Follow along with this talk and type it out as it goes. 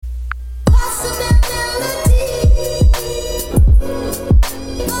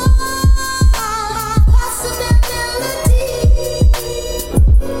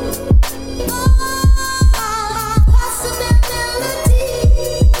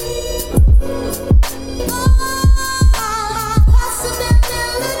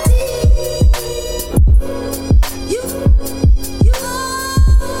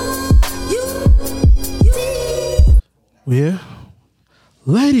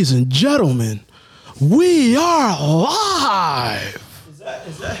Ladies and gentlemen, we are live.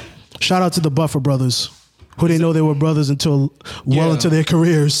 Is that? Shout out to the Buffer brothers, who didn't know they were brothers until well into their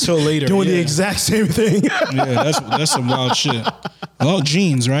careers. Till later, doing the exact same thing. Yeah, that's some wild shit. Well,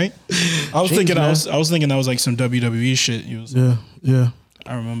 jeans, right? I was thinking that was like some WWE shit. Yeah.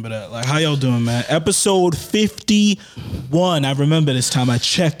 I remember that. Like, how y'all doing, man? Episode 51. I remember this time. I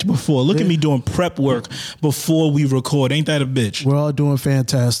checked before. Look at me doing prep work before we record. Ain't that a bitch? We're all doing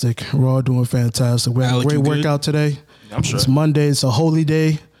fantastic. We had a great workout today. I'm sure. It's Monday. It's a holy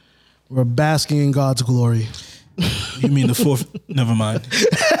day. We're basking in God's glory. You mean the 4th? Never mind.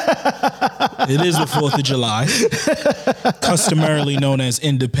 It is the 4th of July, customarily known as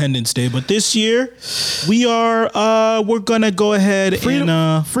Independence Day. But this year, we're gonna go ahead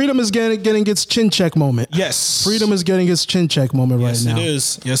Freedom is getting its chin check moment. Yes, freedom is getting its chin check moment right now.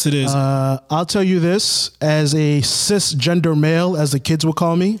 Yes, it is. I'll tell you this, as a cisgender male, as the kids will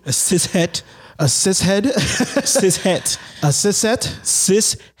call me, a cishet. A cishead. Cishet. A cishet.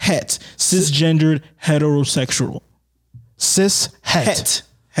 Cishet. Cisgendered heterosexual. Cishet.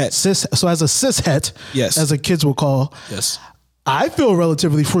 Het. Cis. So as a cishet, yes, as the kids will call, yes, I feel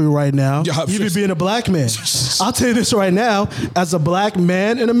relatively free right now, even being a black man. I'll tell you this right now, as a black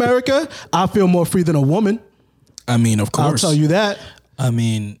man in America, I feel more free than a woman. I mean, of course. I'll tell you that. I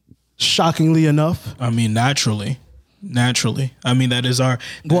mean, shockingly enough. I mean, naturally. I mean, that is our...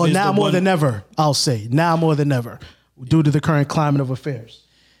 Well, now more than ever, I'll say. Now more than ever, due to the current climate of affairs.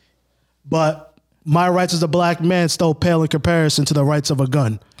 But my rights as a black man still pale in comparison to the rights of a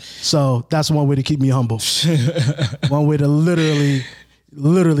gun. So that's one way to keep me humble. One way to literally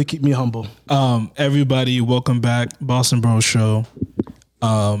keep me humble. Everybody, welcome back. Boston Bro Show,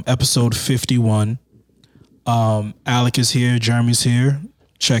 episode 51. Alec is here. Jeremy's here.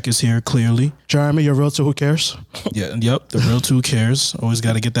 Check is here, clearly. Jeremy, your realtor, who cares? Yeah, yep, the realtor who cares. Always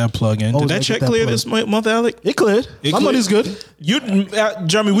got to get that plug in. Did that check clear this month, Alec? It cleared. My money's good.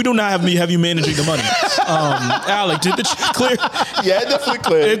 Jeremy, we do not have you managing the money. Alec, did the check clear? Yeah, it definitely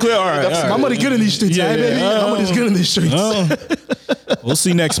cleared. It clear, all right. My money good in these streets, baby. My money's good in these streets. We'll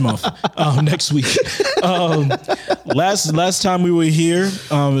see next month, next week. Last time we were here,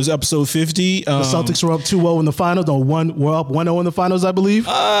 it was episode 50. The Celtics were up 2-0 in the finals. No, we're up 1-0 in the finals, I believe.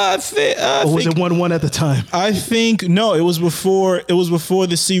 Or was it 1-1 at the time? I think no. It was before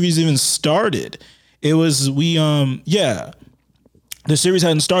the series even started. It was the series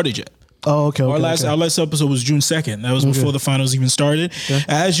hadn't started yet. Oh, okay. Our last episode was June 2nd. That was before the finals even started. Okay.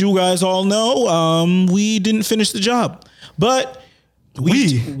 As you guys all know, we didn't finish the job, but.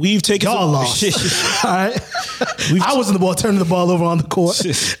 We've taken y'all lost. All right. I was in the ball, turning the ball over on the court.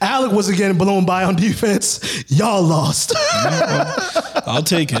 Alec wasn't getting blown by on defense. Y'all lost. I'll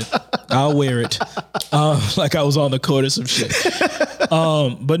take it. I'll wear it. Like I was on the court or some shit.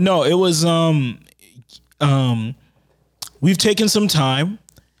 But no, it was we've taken some time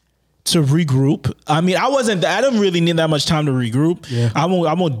to regroup. I mean, I didn't really need that much time to regroup. Yeah. I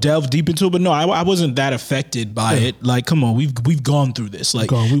won't delve deep into it, but no, I wasn't that affected by it. Like, come on, we've gone through this. Like,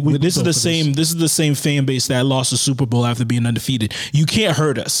 this is the same fan base that lost the Super Bowl after being undefeated. You can't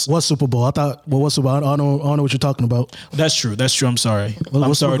hurt us. What Super Bowl? What Super Bowl? I don't know what you're talking about. That's true. I'm sorry.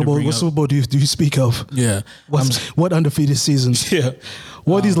 What Super Bowl do you speak of? Yeah. What undefeated seasons? Yeah.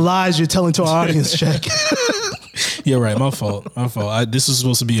 What are these lies you're telling to our audience, Check? Yeah, right. My fault. This is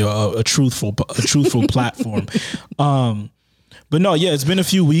supposed to be a truthful platform. But no, yeah, it's been a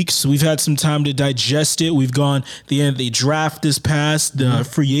few weeks. We've had some time to digest it. We've gone the end of the draft is past. The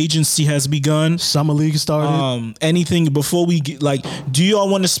free agency has begun. Summer league started. Anything before we get, do you all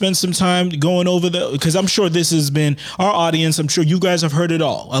want to spend some time going over because I'm sure this has been our audience. I'm sure you guys have heard it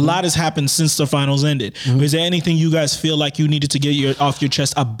all. A lot has happened since the finals ended. Is there anything you guys feel like you needed to get off your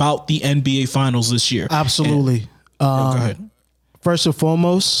chest about the NBA finals this year? Absolutely. Go ahead. First and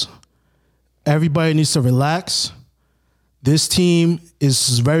foremost, everybody needs to relax. This team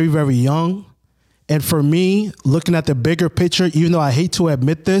is very, very young. And for me, looking at the bigger picture, even though I hate to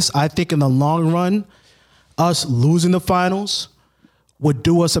admit this, I think in the long run, us losing the finals would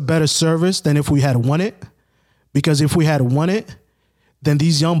do us a better service than if we had won it. Because if we had won it, then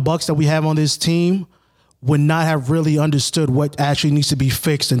these young bucks that we have on this team would not have really understood what actually needs to be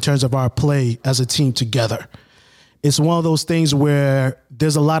fixed in terms of our play as a team together. It's one of those things where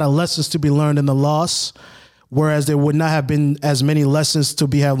there's a lot of lessons to be learned in the loss, whereas there would not have been as many lessons to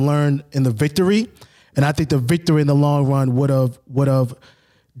have learned in the victory. And I think the victory in the long run would have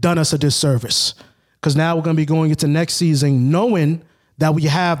done us a disservice. Because now we're going to be going into next season knowing that we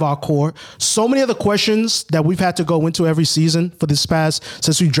have our core. So many of the questions that we've had to go into every season for this past,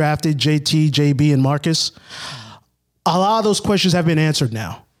 since we drafted JT, JB, and Marcus, a lot of those questions have been answered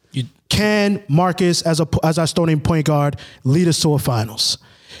now. Can Marcus, as our starting point guard, lead us to a finals?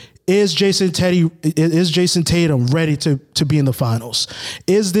 Is Jason Tatum ready to be in the finals?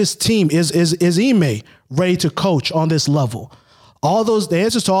 Is this team, is Ime ready to coach on this level? The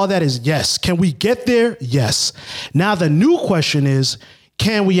answers to all that is yes. Can we get there? Yes. Now the new question is,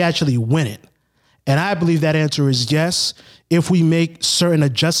 can we actually win it? And I believe that answer is yes. If we make certain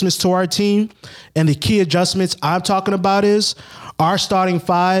adjustments to our team, and the key adjustments I'm talking about is our starting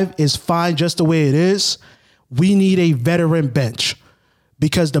five is fine just the way it is. We need a veteran bench.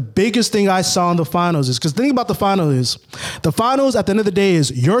 Because the biggest thing I saw in the finals is, because the thing about the finals at the end of the day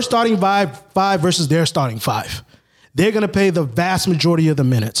is your starting five versus their starting five. They're going to play the vast majority of the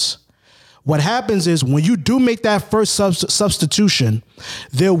minutes. What happens is when you do make that first substitution,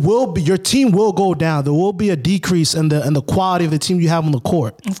 your team will go down. There will be a decrease in the quality of the team you have on the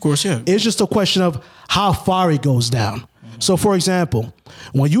court. Of course, yeah. It's just a question of how far it goes down. So, for example,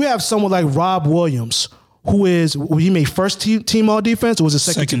 when you have someone like Rob Williams, he made first team all defense, or was it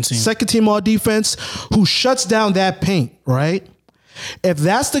second team all defense, who shuts down that paint, right? If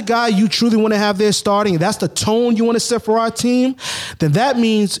that's the guy you truly want to have there starting, that's the tone you want to set for our team, then that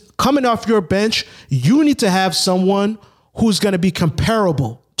means coming off your bench, you need to have someone who's going to be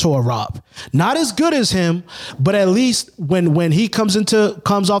comparable to a Rob. Not as good as him, but at least when he comes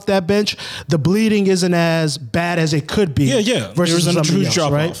off that bench, the bleeding isn't as bad as it could be. Yeah. Versus somebody else,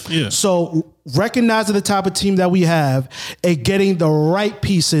 right? Yeah. So recognizing the type of team that we have and getting the right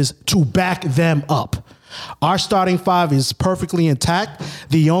pieces to back them up. Our starting five is perfectly intact.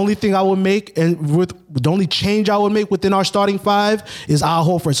 The only thing I would make, the only change I would make within our starting five is Al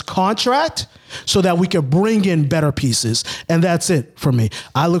Horford's contract, so that we can bring in better pieces. And that's it for me.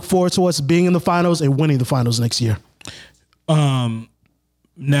 I look forward to us being in the finals and winning the finals next year. Now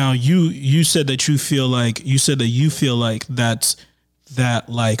you said that you feel like that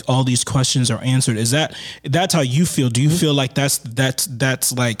like all these questions are answered. That's how you feel? Do you feel like that's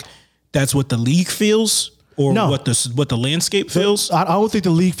what the league feels, or no. what the landscape feels? I don't think the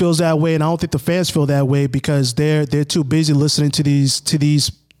league feels that way, and I don't think the fans feel that way, because they're too busy listening to these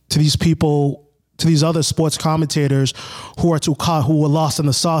people, to these other sports commentators who are lost in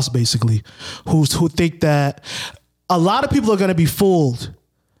the sauce, basically, who think that a lot of people are going to be fooled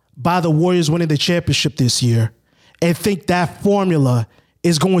by the Warriors winning the championship this year and think that formula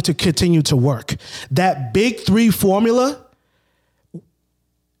is going to continue to work. That big three formula,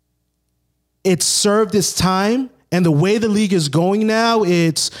 it served its time, and the way the league is going now,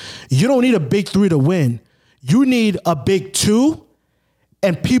 you don't need a big three to win. You need a big two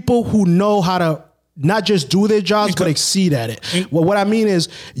and people who know how to not just do their jobs, but exceed at it. Well, what I mean is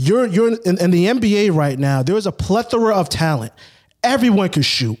you're in the NBA right now, there is a plethora of talent. Everyone can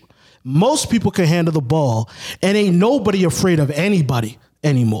shoot. Most people can handle the ball, and ain't nobody afraid of anybody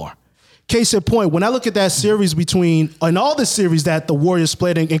anymore. Case in point, when I look at that series and all the series that the Warriors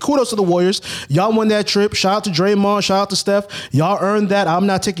played, and kudos to the Warriors, y'all won that trip. Shout out to Draymond, shout out to Steph. Y'all earned that. I'm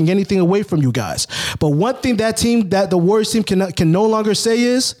not taking anything away from you guys. But one thing that the Warriors team can no longer say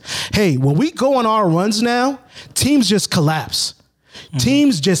is, hey, when we go on our runs now, teams just collapse. Mm-hmm.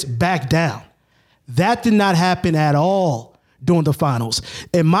 Teams just back down. That did not happen at all during the finals.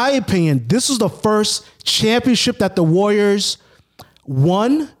 In my opinion, this was the first championship that the Warriors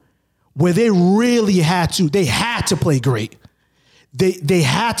won where they really had to play great. They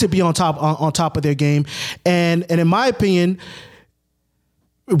had to be on top of their game. And in my opinion,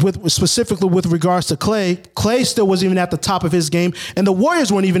 specifically with regards to Klay still wasn't even at the top of his game, and the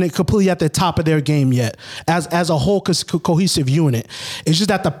Warriors weren't even completely at the top of their game yet as a whole cohesive unit. It's just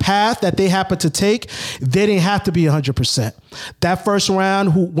that the path that they happened to take, they didn't have to be 100%. That first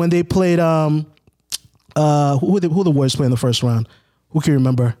round, when they played, who the Warriors played in the first round? Who can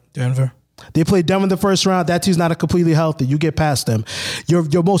remember? Denver. They played Denver in the first round. That team's not completely healthy. You get past them.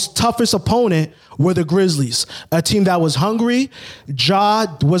 Your most toughest opponent were the Grizzlies, a team that was hungry. Ja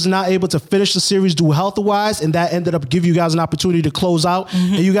was not able to finish the series due health-wise, and that ended up giving you guys an opportunity to close out.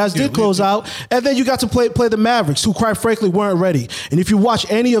 Mm-hmm. And you guys did close out. And then you got to play the Mavericks, who quite frankly weren't ready. And if you watch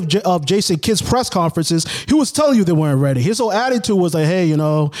any of Jason Kidd's press conferences, he was telling you they weren't ready. His whole attitude was like, hey,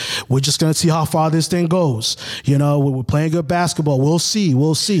 we're just going to see how far this thing goes. We're playing good basketball. We'll see.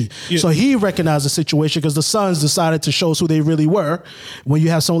 Yeah. So he recognized the situation because the Suns decided to show us who they really were when you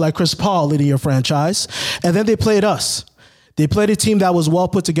have someone like Chris Paul leading your franchise. And then they played us. They played a team that was well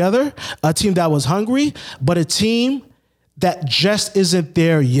put together, a team that was hungry, but a team that just isn't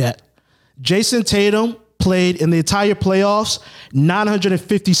there yet. Jason Tatum played in the entire playoffs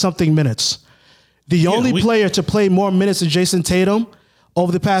 950-something minutes. The only player to play more minutes than Jason Tatum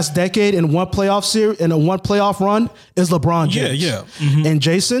over the past decade in one playoff series and one playoff run is LeBron James. Yeah. Mm-hmm. And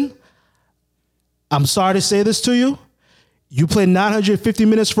Jason, I'm sorry to say this to you. You played 950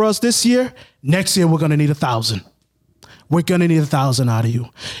 minutes for us this year. Next year, we're going to need 1,000. We're going to need 1,000 out of you.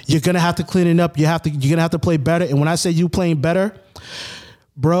 You're going to have to clean it up. You're going to have to play better. And when I say you playing better,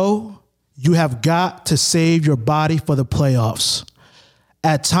 bro, you have got to save your body for the playoffs.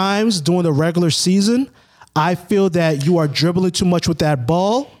 At times during the regular season, I feel that you are dribbling too much with that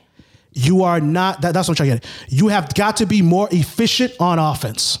ball. You are not, that's what I'm trying to get at. You have got to be more efficient on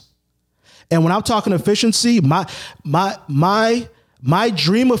offense. And when I'm talking efficiency, my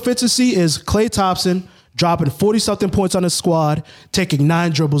dream efficiency is Klay Thompson dropping 40-something points on his squad, taking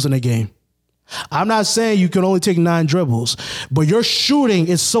 9 dribbles in a game. I'm not saying you can only take 9 dribbles, but your shooting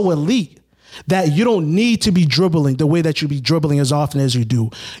is so elite that you don't need to be dribbling the way that you be dribbling as often as you do.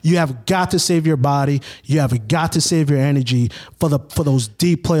 You have got to save your body. You have got to save your energy for those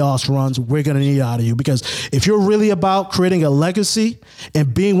deep playoffs runs we're going to need out of you. Because if you're really about creating a legacy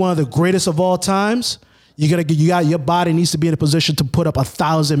and being one of the greatest of all times, your body needs to be in a position to put up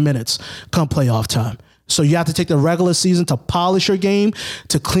 1,000 minutes come playoff time. So you have to take the regular season to polish your game,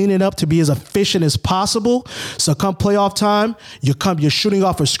 to clean it up, to be as efficient as possible. So come playoff time, you're shooting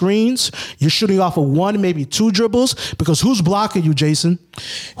off of screens, you're shooting off of 1, maybe 2 dribbles, because who's blocking you, Jason?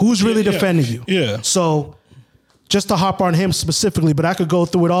 Who's really defending you? Yeah. So just to hop on him specifically, but I could go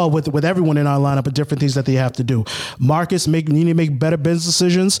through it all with everyone in our lineup of different things that they have to do. Marcus, you need to make better business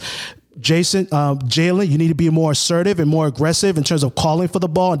decisions. Jason, Jalen, you need to be more assertive and more aggressive in terms of calling for the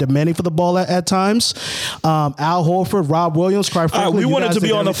ball and demanding for the ball at times. Al Horford, Rob Williams, quite frankly, we wanted to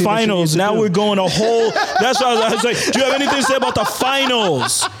be on the finals. Now we're going a whole. That's why I was like, do you have anything to say about the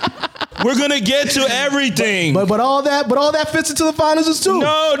finals? We're gonna get to everything. But all that fits into the finals too.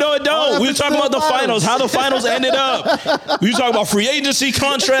 No, it don't. We were talking about the finals, how the finals ended up. We were talking about free agency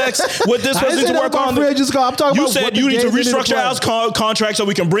contracts, what this person needs to work on. I'm talking you about said you need to restructure Al's contract so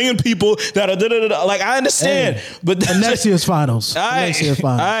we can bring in people that are da-da-da-da. Like, I understand, but next year's finals. Yes. You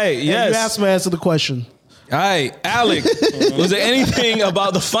asked me to answer the question. All right, Alec, was there anything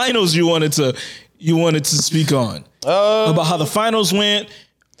about the finals you wanted to speak on about how the finals went?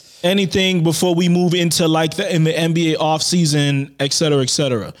 Anything before we move into in the NBA offseason, et cetera, et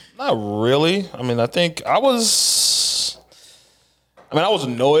cetera? Not really. I mean, I was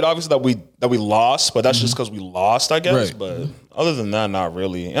annoyed obviously that we lost, but that's just because we lost, I guess. Right. But other than that, not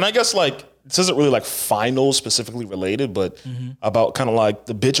really. And I guess this isn't really finals specifically related, but about kind of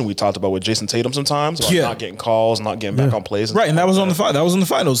the bitching we talked about with Jason Tatum sometimes, about not getting calls, not getting back on plays. Right, and that was on the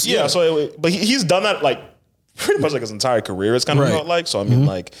finals. Yeah. So, but he's done that pretty much his entire career. It's kind of felt like. So I mean,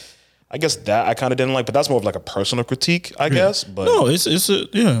 I guess that I kind of didn't like, but that's more of a personal critique, I guess. But no, it's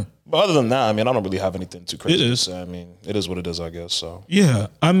yeah. But other than that, I mean, I don't really have anything too crazy to say. I mean, it is what it is, I guess. So yeah,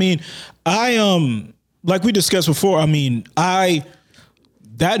 I mean, I like we discussed before. I mean,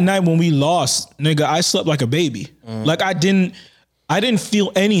 that night when we lost, nigga, I slept like a baby. Like I didn't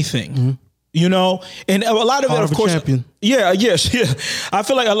feel anything. You know, and a lot of it, of course, yeah. I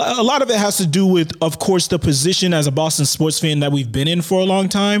feel like a lot of it has to do with, of course, the position as a Boston sports fan that we've been in for a long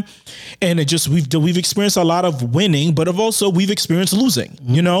time, and we've experienced a lot of winning, but we've experienced losing.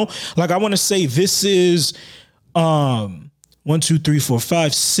 You know, I want to say this is 1, 2, 3, 4,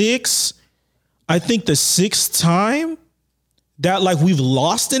 5, 6. I think the 6th time that we've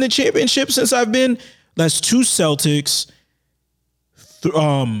lost in a championship since I've been. That's 2 Celtics.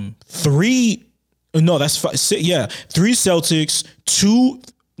 3 Celtics, 2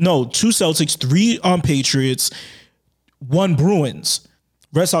 Celtics, 3 Patriots, 1 Bruins.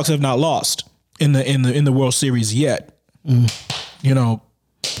 Red Sox have not lost in the World Series yet. You know,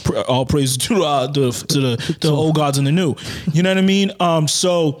 all praise to the old gods and the new. You know what I mean?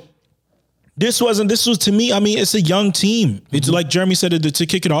 So this was to me, I mean, it's a young team. It's like Jeremy said, to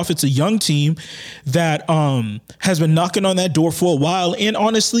kick it off, it's a young team that has been knocking on that door for a while. And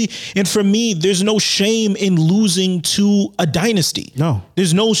honestly, and for me, there's no shame in losing to a dynasty. No.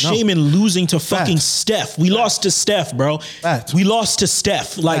 There's no shame in losing to fucking Steph. We lost to Steph, bro. We lost to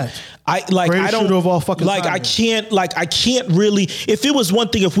Steph. I don't of all fucking time, I can't really. If it was one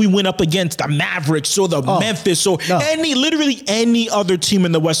thing, if we went up against the Mavericks or the Memphis or literally any other team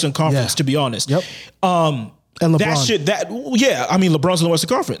in the Western Conference, to be honest. Yep. And LeBron. I mean, LeBron's in the Western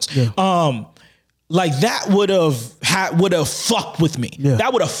Conference. Yeah. That would have fucked with me. Yeah.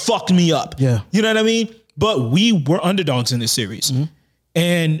 That would have fucked me up. Yeah. You know what I mean? But we were underdogs in this series.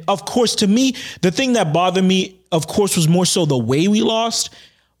 And of course, to me, the thing that bothered me, of course, was more so the way we lost.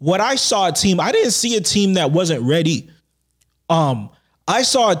 What I saw I didn't see a team that wasn't ready. I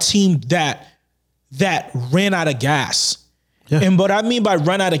saw a team that ran out of gas. Yeah. And what I mean by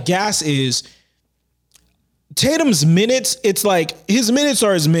run out of gas is Tatum's minutes. It's like his minutes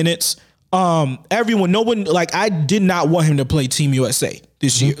are his minutes. No one, like, I did not want him to play Team USA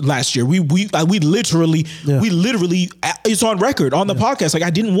this year, last year. We literally, it's on record on the podcast. Like, I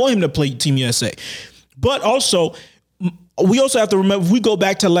didn't want him to play Team USA. But also, we also have to remember, if we go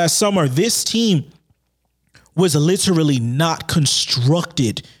back to last summer, this team was literally not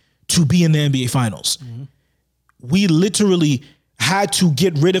constructed to be in the NBA Finals. We literally had to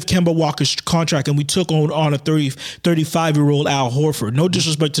get rid of Kemba Walker's contract, and we took on a 35-year-old Al Horford. No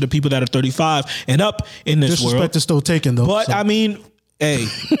disrespect to the people that are 35 and up in this world. Disrespect is still taken, though. But, so. I mean, hey,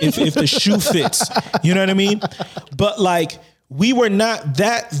 if the shoe fits, you know what I mean? But, like, we were not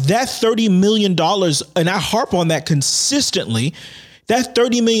that $30 million, and I harp on that consistently. That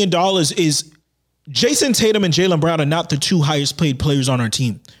 $30 million is Jason Tatum and Jaylen Brown are not the two highest paid players on our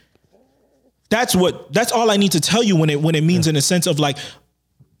team. That's all I need to tell you when it means in a sense of, like,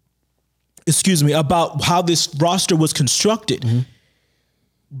 about how this roster was constructed.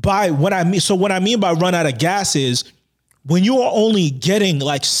 What I mean by run out of gas is when you are only getting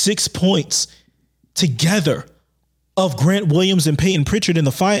like 6 points together of Grant Williams and Peyton Pritchard in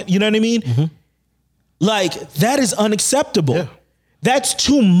the fight, you know what I mean? Like, that is unacceptable. Yeah. That's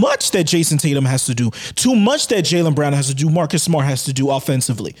too much that Jason Tatum has to do. Too much that Jaylen Brown has to do, Marcus Smart has to do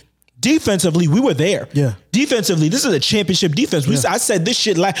offensively. Defensively, we were there. Yeah. Defensively, this is a championship defense. We said this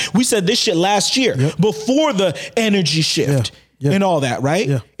shit last year before the energy shift and all that, right?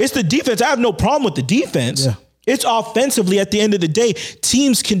 Yeah. It's the defense. I have no problem with the defense. Yeah. It's offensively, at the end of the day,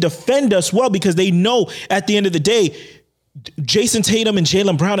 teams can defend us well because they know at the end of the day, Jason Tatum and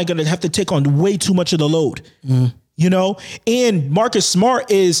Jaylen Brown are going to have to take on way too much of the load. You know, and Marcus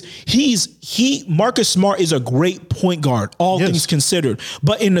Smart is a great point guard, all things considered.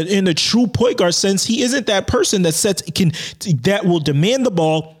 But in the true point guard sense, he isn't that person that will demand the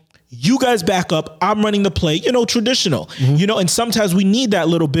ball. You guys back up. I'm running the play, traditional, and sometimes we need that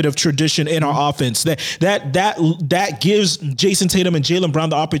little bit of tradition in our offense that gives Jason Tatum and Jaylen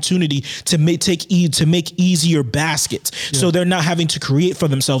Brown the opportunity to make easier baskets. So they're not having to create for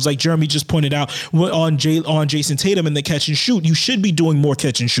themselves. Like Jeremy just pointed out on Jason Tatum in the catch and shoot, you should be doing more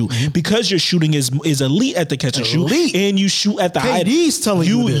catch and shoot because your shooting is elite at the catch and shoot, and you shoot at the high. KD's telling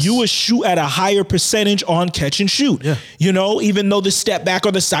you this. You will shoot at a higher percentage on catch and shoot. Even though the step back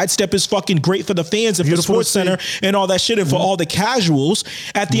or the side step is fucking great for the fans and for the Sports Center and all that shit, and for all the casuals,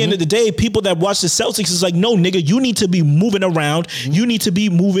 at the end of the day, people that watch the Celtics is like, no, nigga, you need to be moving around. You need to be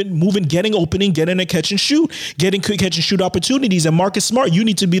moving, getting opening, getting a catch and shoot, getting catch and shoot opportunities. And Marcus Smart, you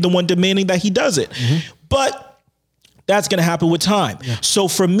need to be the one demanding that he does it. But that's going to happen with time. So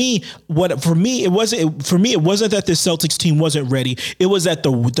for me, it wasn't that the Celtics team wasn't ready. It was that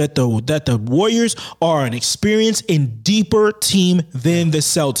the Warriors are an experienced and deeper team than the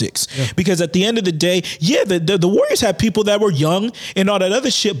Celtics. Because at the end of the day, the Warriors have people that were young and all that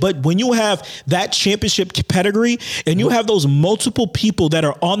other shit. But when you have that championship pedigree and you have those multiple people that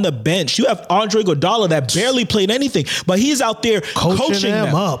are on the bench, you have Andre Iguodala that barely played anything, but he's out there coaching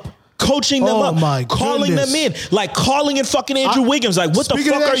them up. Coaching them up, calling them in, like calling in fucking Andrew Wiggins. Like, what the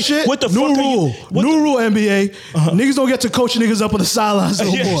fuck are you? What the fuck are you? New rule, NBA. Niggas don't get to coach niggas up on the sidelines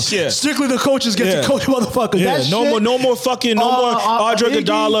no more. Strictly the coaches get to coach motherfuckers. No more fucking Andre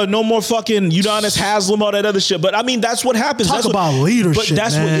Iguodala, no more fucking Udonis Haslem, all that other shit. But I mean, that's what happens. Talk about leadership, but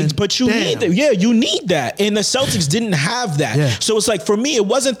that's man. But you need that. Yeah, you need that. And the Celtics didn't have that. So it's like, for me, it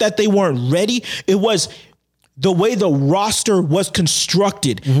wasn't that they weren't ready. It was the way the roster was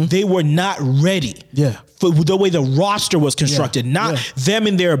constructed, they were not ready. For the way the roster was constructed, not them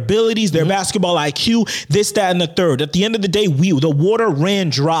and their abilities, their basketball IQ, this, that, and the third. At the end of the day, the water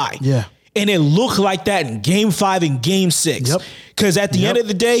ran dry. And it looked like that in Game 5 and Game 6. Because at the end of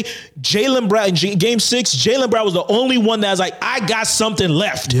the day, Jaylen Brown, in Game 6, Jaylen Brown was the only one that was like, I got something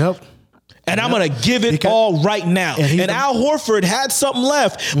left. And I'm going to give it all right now. And Al Horford had something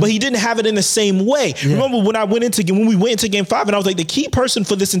left, but he didn't have it in the same way. Remember when we went into Game 5, and I was like, the key person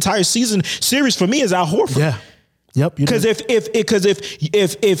for this entire series for me is Al Horford. Because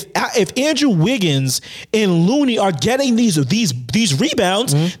if Andrew Wiggins and Looney are getting these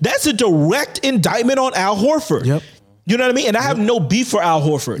rebounds, that's a direct indictment on Al Horford. You know what I mean? And I have no beef for Al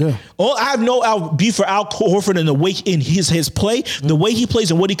Horford. I have no beef for Al Horford in the way in his play, the way he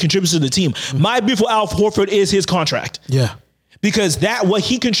plays and what he contributes to the team. My beef for Al Horford is his contract. Because what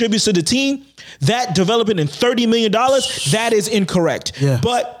he contributes to the team, that developing in $30 million, that is incorrect.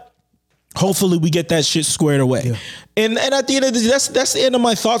 But hopefully we get that shit squared away. And at the end of the day, that's the end of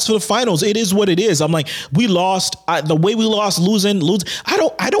my thoughts for the finals. It is what it is. I'm like, we lost. The way we lost, losing. I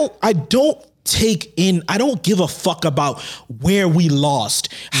don't I don't give a fuck about where we lost,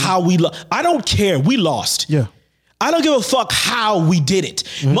 how we lost. I don't care. We lost. Yeah. I don't give a fuck how we did it.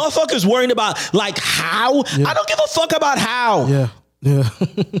 Motherfuckers worrying about like how. Yeah. I don't give a fuck about how. Yeah. Yeah.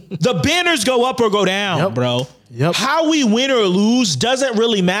 The banners go up or go down, bro. Yep. How we win or lose doesn't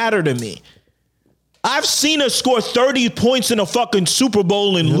really matter to me. I've seen us score 30 points in a fucking Super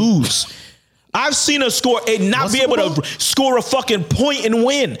Bowl and lose. I've seen us score and not be able to score a fucking point and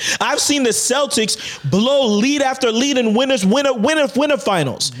win. I've seen the Celtics blow lead after lead and win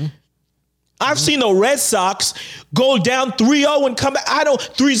finals. I've seen the Red Sox go down 3-0 and come back.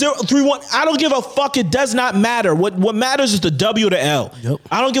 3-0, 3-1. I don't give a fuck. It does not matter. What matters is the W to L. Yep.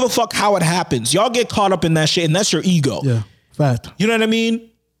 I don't give a fuck how it happens. Y'all get caught up in that shit, and that's your ego. Yeah. Fact. You know what I mean?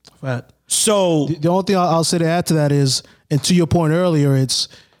 Fact. So The only thing I'll say to add to that is, and to your point earlier, it's,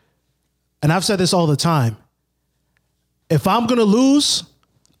 and I've said this all the time, if I'm going to lose,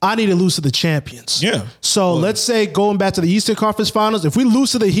 I need to lose to the champions. Yeah. So let's say going back to the Eastern Conference Finals, if we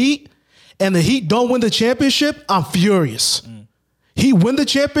lose to the Heat and the Heat don't win the championship, I'm furious. Heat win the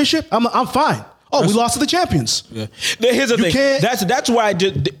championship, I'm fine. Oh, we lost to the champions. yeah. Here's the thing. can't- That's why I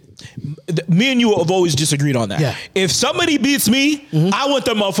did. Me and you have always disagreed on that. Yeah. If somebody beats me, I want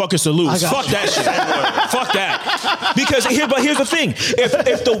them motherfuckers to lose. I got Fuck you. that shit. Fuck that. Because here's the thing.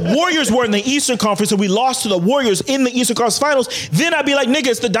 If the Warriors were in the Eastern Conference and we lost to the Warriors in the Eastern Conference Finals, then I'd be like, nigga,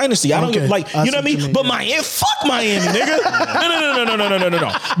 it's the dynasty. I don't Okay. give like, I you know what I see what mean? you But mean, Miami, fuck Miami, nigga.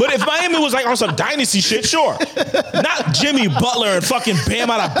 No. But if Miami was like on some dynasty shit, sure. Not Jimmy Butler and fucking Bam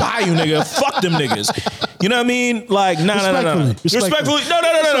out of Bayou, nigga. Fuck them niggas. You know what I mean? Like, no. Respectfully.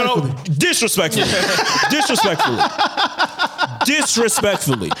 No.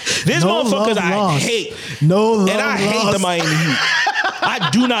 Disrespectfully. There's No motherfuckers love I lost. hate. No love And I hate the lost. Miami Heat. I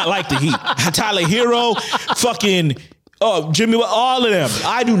do not like the Heat. Tyler Hero, fucking Jimmy, all of them.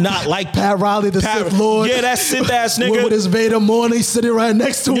 I do not like Pat Riley, the Sith Lord. Yeah, that Sith ass nigga. With his Vader Morning sitting right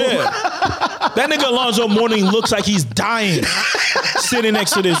next to him. Yeah. That nigga Alonzo Mourning looks like he's dying sitting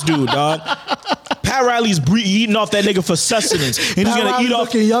next to this dude, dog. Pat Riley's eating off that nigga for sustenance. And he's Pat going to Riley eat off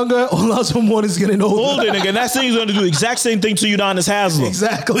looking younger, Alonzo Mourning's getting older. older nigga. And that thing's going to do the exact same thing to Udonis Haslem.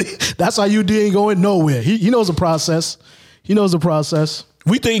 Exactly. That's why UD ain't going nowhere. He knows the process. He knows the process.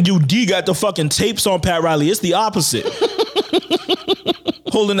 We think UD got the fucking tapes on Pat Riley. It's the opposite.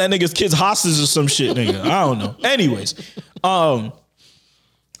 Holding that nigga's kids hostage or some shit, nigga. I don't know. Anyways, all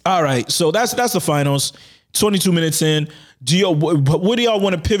right. So that's the finals. 22 minutes in. What do y'all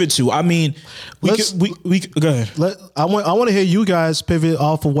want to pivot to? I mean, we go ahead. I want to hear you guys pivot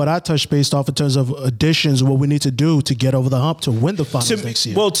off of what I touched based off in terms of additions, what we need to do to get over the hump to win the finals next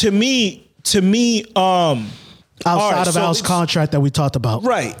year. Well, to me, outside of Al's contract that we talked about.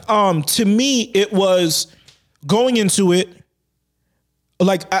 right. To me, it was going into it.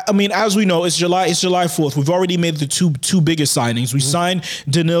 Like, I mean, as we know, it's July 4th. We've already made the two biggest signings. We signed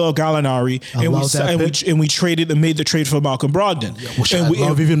Danilo Gallinari and we traded and made the trade for Malcolm Brogdon. Which I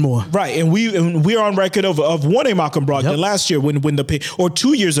love even more. Right. And we're on record of wanting Malcolm Brogdon last year when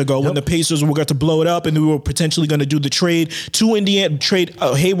 2 years ago when the Pacers were going to blow it up and we were potentially going to do the trade to Indiana,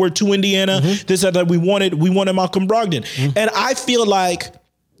 Hayward to Indiana. This that we wanted Malcolm Brogdon. And I feel like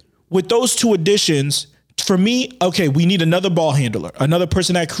with those two additions, for me, okay, we need another ball handler, another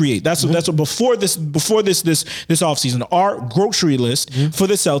person that create. That's what before this offseason, our grocery list for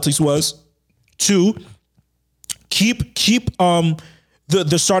the Celtics was to keep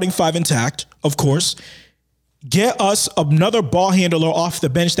the starting five intact, of course. Get us another ball handler off the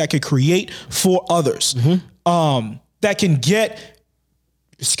bench that could create for others. That can get,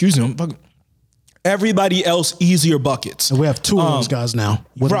 everybody else easier buckets. And we have two of those guys now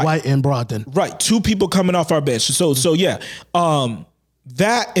with White and Brogdon. Right. Two people coming off our bench. So yeah.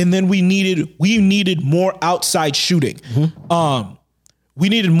 That, and then we needed more outside shooting. We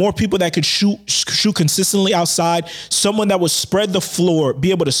needed more people that could shoot consistently outside. Someone that would spread the floor,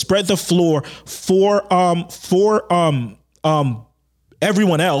 be able to spread the floor for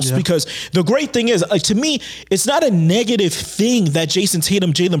everyone else, because the great thing is, to me, it's not a negative thing that Jason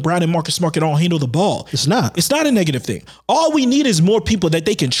Tatum, Jaylen Brown, and Marcus Smart can all handle the ball. It's not. It's not a negative thing. All we need is more people that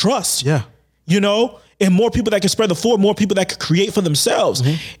they can trust. Yeah. You know? And more people that can spread the floor, more people that can create for themselves.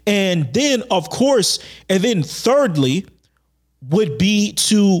 And then, of course, and then thirdly, would be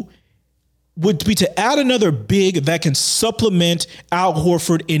to add another big that can supplement Al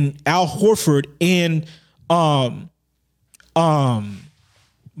Horford and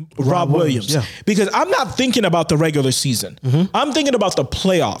Rob Williams. Yeah. Because I'm not thinking about the regular season. I'm thinking about the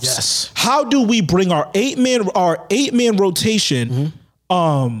playoffs. Yes. How do we bring our eight man rotation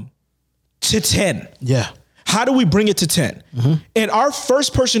to 10? Yeah. How do we bring it to 10? And our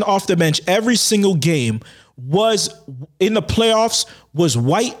first person off the bench every single game was in the playoffs was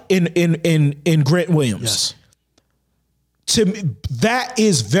White in Grant Williams. Yes. To me, that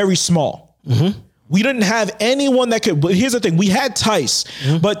is very small. We didn't have anyone that could. But here's the thing: we had Tice,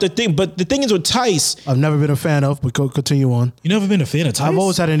 but the thing is with Tice, I've never been a fan of, but continue on. you never been a fan of Tice. I've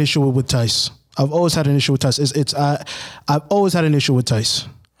always had an issue with Tice. I've always had an issue with Tice. I've always had an issue with Tice.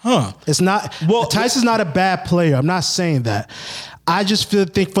 Huh? It's not. Well, Tice is not a bad player. I'm not saying that. I just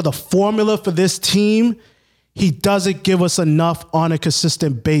think for the formula for this team, he doesn't give us enough on a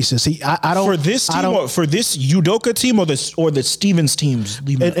consistent basis. I don't For this team, or for this Udoka team, or the Stevens teams,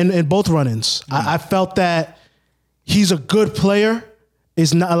 in both run-ins. I felt that he's a good player.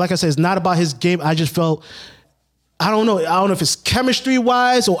 It's not, like I said, it's not about his game. I just felt, I don't know if it's chemistry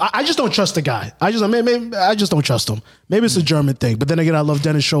wise, or I just don't trust the guy. I just don't trust him. Maybe it's a German thing, but then again, I love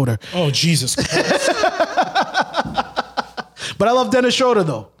Dennis Schroeder. Oh Jesus! But I love Dennis Schroeder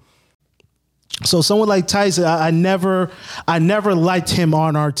though. So someone like Tyson, I never liked him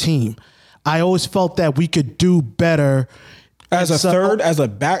on our team. I always felt that we could do better as a third big.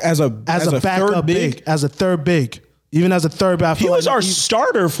 Even as a third big, He was our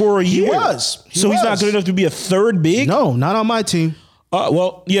starter for a year. He was. He's not good enough to be a third big. No, not on my team.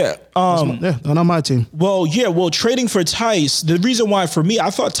 Well, yeah. Not on my team. Well, yeah. Well, trading for Tice, the reason why for me,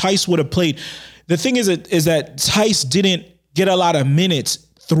 I thought Tice would have played. The thing is that Tice didn't get a lot of minutes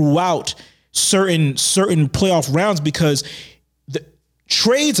throughout certain playoff rounds because the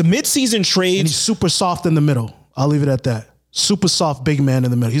trades, mid-season trades. And he's super soft in the middle. I'll leave it at that. Super soft big man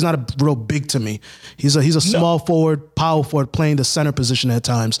in the middle. He's not a real big to me. He's a small forward, power forward, playing the center position at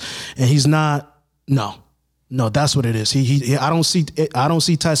times. And he's not, no, that's what it is. I don't see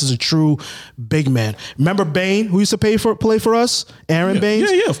Tice as a true big man. Remember Bane, who used to play for us? Aaron Baines?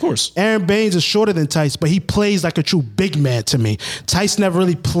 Yeah, of course. Aaron Baines is shorter than Tice, but he plays like a true big man to me. Tice never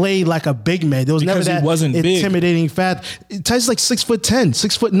really played like a big man. There was Because never that he wasn't intimidating fat. Tice is like 6'10",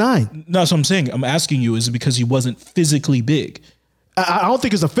 6'9". No, that's what I'm saying. I'm asking you, is it because he wasn't physically big? I don't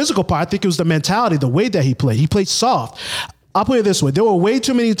think it's the physical part. I think it was the mentality, the way that he played. He played soft. I'll put it this way. There were way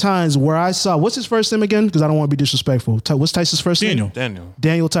too many times where I saw, what's his first name again? Because I don't want to be disrespectful. What's Tice's first name?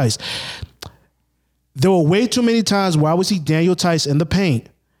 Daniel Tice. There were way too many times where I would see Daniel Tice in the paint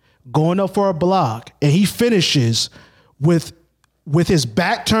going up for a block, and he finishes with his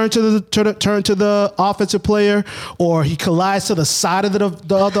back turned to the offensive player, or he collides to the side of the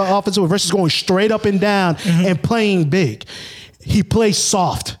other offensive versus going straight up and down and playing big. He plays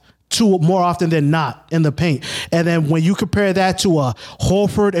soft more often than not in the paint. And then when you compare that to a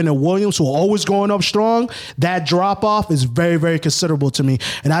Horford and a Williams who are always going up strong, that drop off is very, very considerable to me.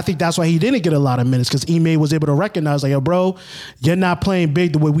 And I think that's why he didn't get a lot of minutes, because Ime was able to recognize, like, yo, bro, you're not playing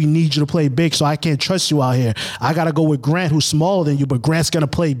big the way we need you to play big, so I can't trust you out here. I got to go with Grant, who's smaller than you, but Grant's going to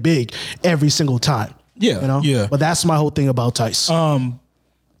play big every single time. Yeah. Yeah. But that's my whole thing about Tice.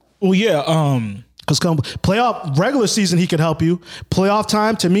 Because come playoff regular season, he could help you. Playoff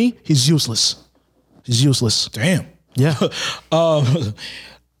time, to me, he's useless. He's useless. Damn. Yeah.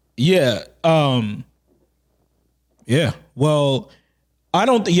 Yeah. Yeah. Well, I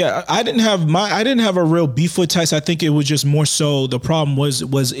didn't have a real beef with Tice. I think it was just more so the problem was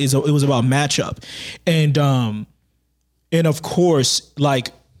it was about matchup. And of course, like,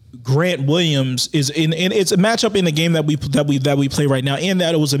 Grant Williams is in, and it's a matchup in the game that we play right now, and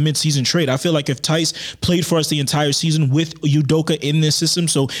that it was a mid-season trade. I feel like if Tice played for us the entire season with Udoka in this system,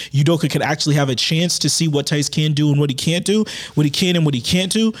 so Udoka could actually have a chance to see what Tice can do and what he can't do, what he can and what he can't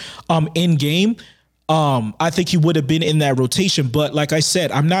do in game. I think he would have been in that rotation. But like I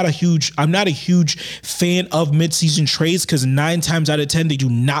said, I'm not a huge fan of mid-season trades, because 9 times out of 10 they do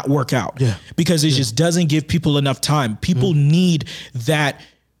not work out. Yeah. Because it just doesn't give people enough time. People need that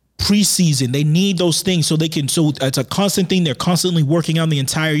preseason. They need those things so it's a constant thing. They're constantly working on the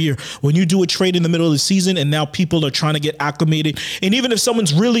entire year. When you do a trade in the middle of the season and now people are trying to get acclimated, and even if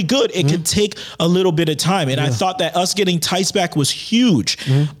someone's really good, it can take a little bit of time. And I thought that us getting Tice back was huge.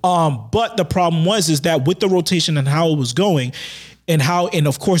 But the problem is that with the rotation and how it was going, and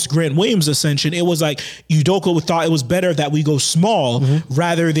of course Grant Williams' ascension, it was like Udoka thought it was better that we go small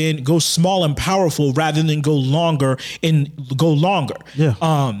rather than go small and powerful, rather than go longer.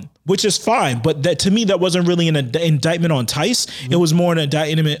 Yeah. Which is fine, but that, to me, that wasn't really an indictment on Tice. It was more an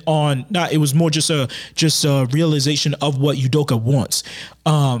indictment on it was more just a realization of what Udoka wants.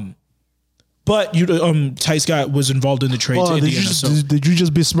 But But Tice was involved in the trade to Indiana. Did you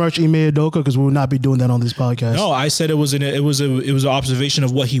just besmirch Ime Udoka? Because we will not be doing that on this podcast. No, I said it was an observation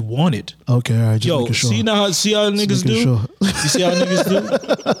of what he wanted. Okay, all right. Just making sure. See how niggas do? Sure. You see how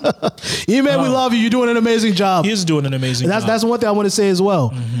niggas do? Ime, we love you. You're doing an amazing job. He is doing an amazing job. That's one thing I want to say as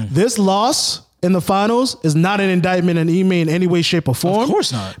well. Mm-hmm. This loss in the finals is not an indictment on Ime in any way, shape, or form. Of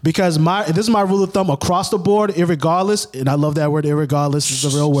course not. Because this is my rule of thumb across the board, irregardless, and I love that word, irregardless is a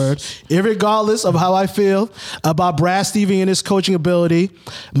real word, irregardless of how I feel about Brad Stevens and his coaching ability,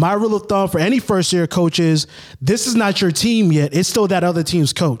 my rule of thumb for any first-year coach is this is not your team yet. It's still that other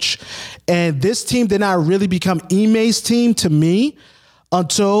team's coach. And this team did not really become Ime's team to me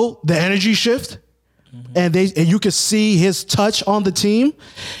until the energy shift. And you could see his touch on the team.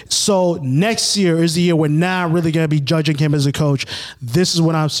 So next year is the year we're not really going to be judging him as a coach. This is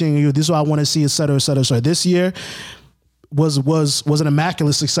what I'm seeing you. This is what I want to see, et cetera, et cetera. So this year was an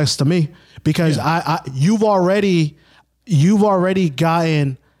immaculate success to me because you've already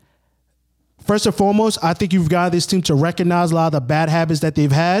gotten. First and foremost, I think you've got this team to recognize a lot of the bad habits that they've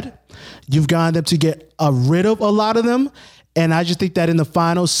had. You've gotten them to get rid of a lot of them. And I just think that in the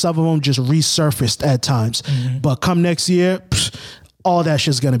finals, some of them just resurfaced at times. Mm-hmm. But come next year, all that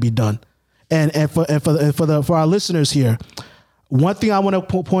shit's gonna be done. And for our listeners here, one thing I want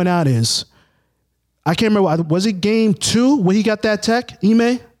to point out is, I can't remember, was it game 2 when he got that tech,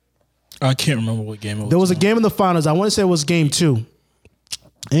 Ime? I can't remember what game it was. There was a game in the finals. I want to say it was game 2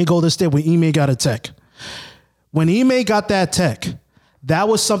 in Golden State when Ime got a tech. When Ime got that tech, that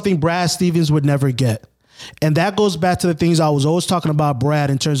was something Brad Stevens would never get. And that goes back to the things I was always talking about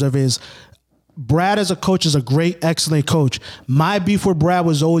Brad in terms of Brad as a coach is a great, excellent coach. My beef with Brad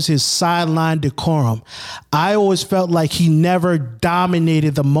was always his sideline decorum. I always felt like he never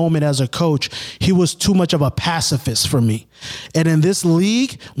dominated the moment as a coach. He was too much of a pacifist for me. And in this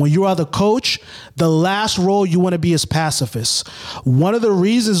league, when you are the coach, the last role you want to be is pacifist. One of the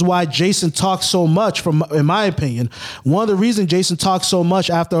reasons why Jason talks so much, in my opinion, one of the reasons Jason talks so much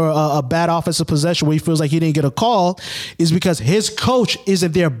after a bad offensive possession where he feels like he didn't get a call is because his coach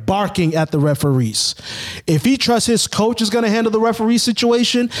isn't there barking at the referees. If he trusts his coach is going to handle the referee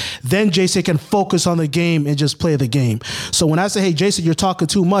situation, then Jason can focus on the game and just play the game. So when I say, hey, Jason, you're talking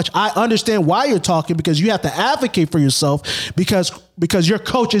too much, I understand why you're talking because you have to advocate for yourself because your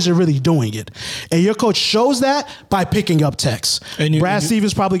coach isn't really doing it. And your coach shows that by picking up techs. Brad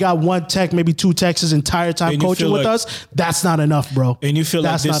Stevens probably got 1 tech, maybe 2 techs his entire time coaching with us. That's not enough, bro. And you feel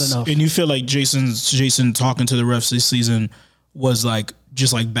that's not enough. And you feel like Jason talking to the refs this season was like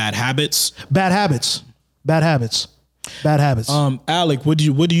just like bad habits. Bad habits. Alec, what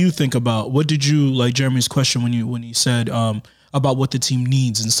do you think about? What did you like Jeremy's question when he said about what the team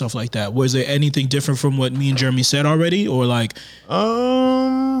needs and stuff like that? Was there anything different from what me and Jeremy said already, or like?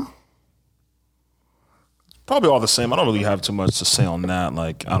 Probably all the same. I don't really have too much to say on that.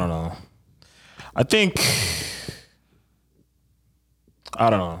 Like, I don't know. I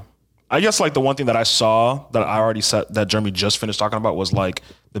don't know. I guess like the one thing that I saw that I already said that Jeremy just finished talking about was like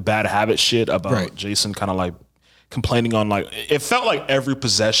the bad habit shit about Jason kind of like complaining on like, it felt like every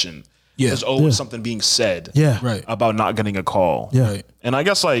possession. There's always something being said about not getting a call. And I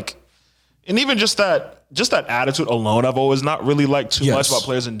guess like, and even just that attitude alone, I've always not really liked too much about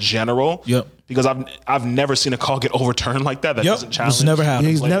players in general. Because I've never seen a call get overturned like that. That doesn't challenge. It's never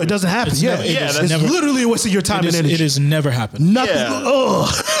happened. It doesn't happen. It's literally a waste of your time and energy. It has never happened. Nothing. So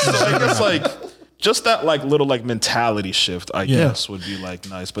I guess like just that like little like mentality shift, I guess would be like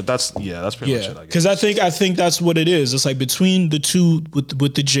nice. But that's pretty much it. I guess. Because I think that's what it is. It's like between the two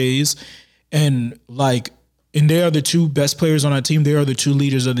with the Jays and like. And they are the 2 best players on our team. They are the 2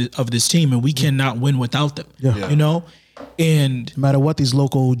 leaders of this team, and we cannot win without them. You know, and no matter what these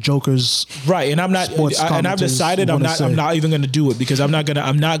local jokers, right? And I'm not. And I've decided I'm not even going to do it because I'm not going to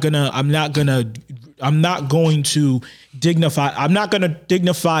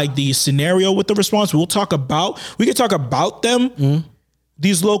dignify the scenario with the response. We can talk about them.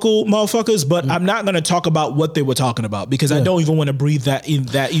 These local motherfuckers, but I'm not going to talk about what they were talking about because I don't even want to breathe that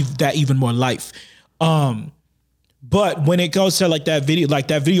even more life. But when it goes to like that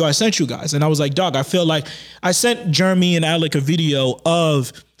video I sent you guys, and I was like, dog, I feel like I sent Jeremy and Alec a video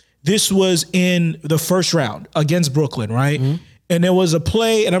of this was in the first round against Brooklyn, right? Mm-hmm. And there was a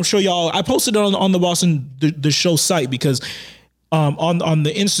play, and I'm sure y'all, I posted it on the Boston the show site because on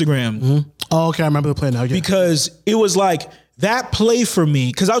the Instagram. Mm-hmm. Oh, okay, I remember the play now. Okay. Because it was like that play for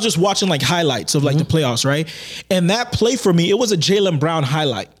me, because I was just watching like highlights of like the playoffs, right? And that play for me, it was a Jaylen Brown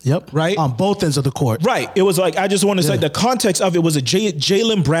highlight. Yep. Right? On both ends of the court. Right. It was like, I just want to say the context of it was a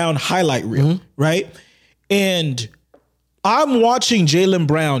Jaylen Brown highlight reel, right? And I'm watching Jaylen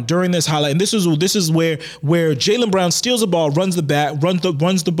Brown during this highlight, and this is where Jaylen Brown steals the ball, runs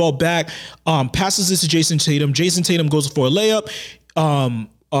the ball back, passes this to Jason Tatum. Jason Tatum goes for a layup.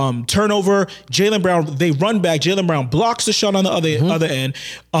 Turnover. Jaylen Brown, they run back. Jaylen Brown blocks the shot on the other end.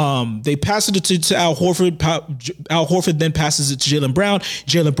 They pass it to Al Horford. Al Horford then passes it to Jaylen Brown.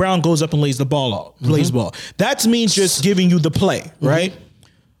 Jaylen Brown goes up and lays the ball out. Plays ball. That means just giving you the play, right?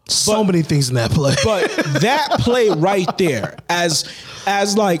 So many things in that play. But that play right there, as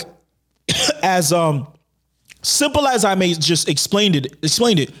simple as I may just explained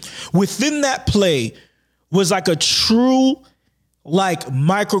it, within that play was like a true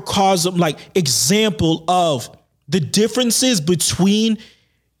microcosm, example of the differences between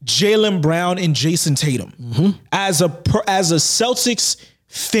Jaylen Brown and Jason Tatum. As a Celtics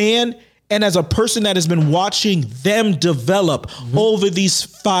fan and as a person that has been watching them develop over these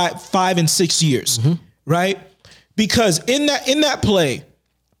 5 and 6 years, right? Because in that play,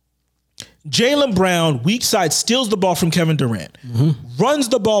 Jaylen Brown, weak side, steals the ball from Kevin Durant, runs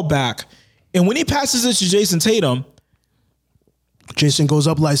the ball back, and when he passes it to Jason Tatum, Jason goes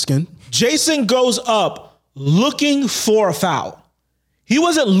up light skin. Jason goes up looking for a foul. He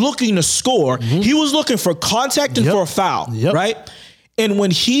wasn't looking to score. He was looking for contact and for a foul, right? And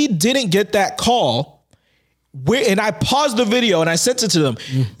when he didn't get that call, and I paused the video and I sent it to them,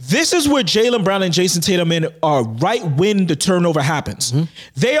 this is where Jaylen Brown and Jason Tatum are right when the turnover happens.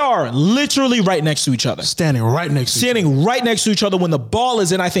 They are literally right next to each other. Standing right next to each other when the ball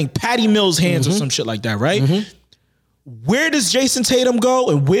is in, I think, Patty Mills' hands or some shit like that, right? Where does Jason Tatum go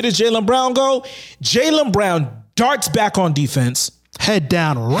and where does Jaylen Brown go? Jaylen Brown darts back on defense. Head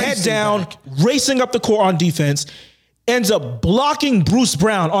down, racing up the court on defense. Ends up blocking Bruce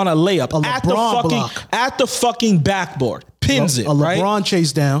Brown on a layup at the fucking backboard. Pins it, right? A LeBron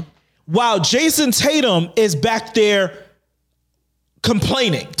chase down. While Jason Tatum is back there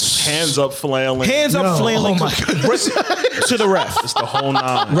complaining. Hands up flailing. Oh my God. To the ref. It's the whole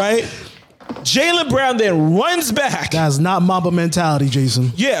nine. Right? Jaylen Brown then runs back. That's not Mamba mentality,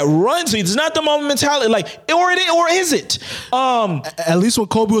 Jason. Yeah, runs. It's not the Mamba mentality. Or is it? At least when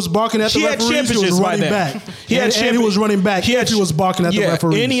Kobe was barking at the referees, he was running back. He was running back. He was barking at the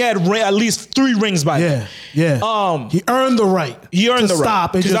referees. And he had at least 3 rings by then. Yeah. He earned the right. To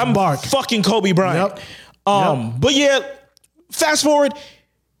stop and just bark. Fucking Kobe Bryant. But yeah, fast forward.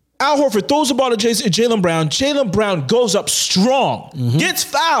 Al Horford throws the ball to Jaylen Brown. Jaylen Brown goes up strong, gets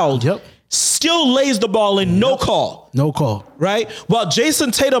fouled. Still lays the ball in, no call. No call. Right? While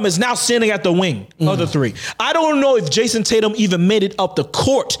Jason Tatum is now standing at the wing of the 3. I don't know if Jason Tatum even made it up the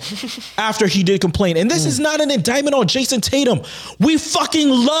court after he did complain. And this is not an indictment on Jason Tatum. We fucking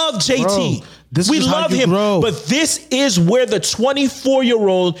love JT. We love him. But this is where the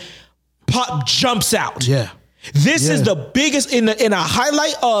 24-year-old pop jumps out. This is the biggest in a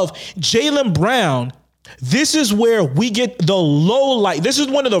highlight of Jaylen Brown. This is where we get the low light. This is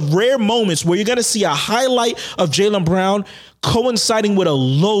one of the rare moments where you're going to see a highlight of Jaylen Brown coinciding with a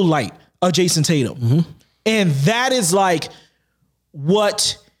low light of Jason Tatum. And that is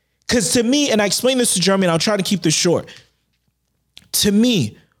because to me, and I explained this to Jeremy, and I'll try to keep this short. To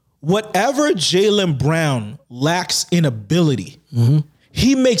me, whatever Jaylen Brown lacks in ability,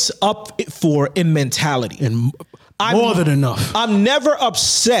 he makes up for in mentality. And more than enough. I'm never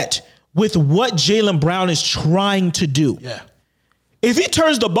upset with what Jaylen Brown is trying to do. If he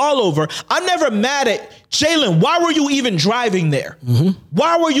turns the ball over, I'm never mad at Jaylen. Why were you even driving there?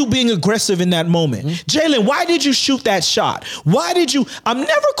 Why were you being aggressive in that moment? Jaylen, why did you shoot that shot? I'm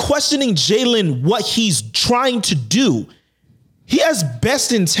never questioning Jaylen what he's trying to do. He has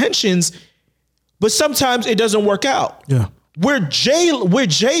best intentions, but sometimes it doesn't work out. Where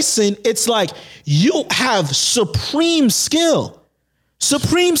Jason, it's like you have supreme skill.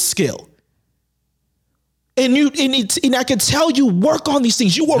 And I can tell you work on these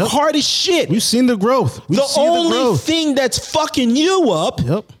things. You work hard as shit. We've seen the growth. The only thing that's fucking you up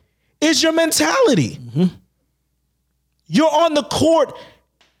is your mentality. You're on the court.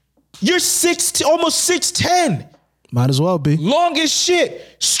 You're almost 6'10". Might as well be. Long as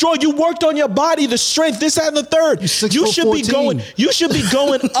shit. Strong. You worked on your body, the strength, this, that, and the third. You should be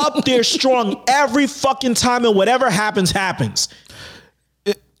going up there strong every fucking time, and whatever happens.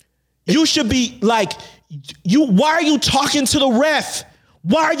 You should be why are you talking to the ref?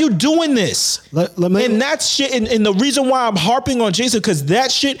 Why are you doing this? And that shit, and the reason why I'm harping on Jason, because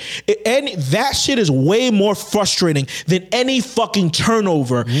that shit is way more frustrating than any fucking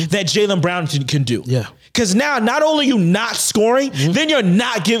turnover that Jaylen Brown can do. Because now, not only are you not scoring, then you're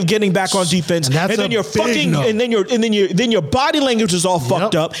not getting back on defense, and then you're fucking, and then your body language is all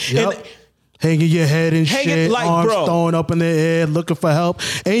fucked up. Hanging your head and shit, like, arms bro. throwing up in the air, looking for help.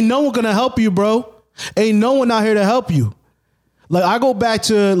 Ain't no one gonna help you, bro. Ain't no one out here to help you. Like, I go back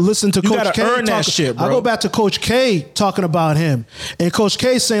to listen to Coach K. Earn that shit, bro. I go back to Coach K talking about him. And Coach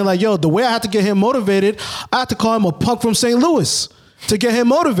K saying, like, yo, the way I have to get him motivated, I have to call him a punk from St. Louis to get him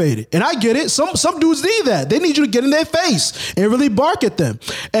motivated. And I get it. Some dudes need that. They need you to get in their face and really bark at them.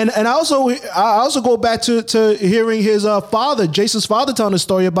 And I also go back to hearing his father, Jason's father, telling a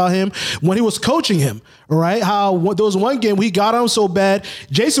story about him when he was coaching him, right? How there was one game he got on so bad,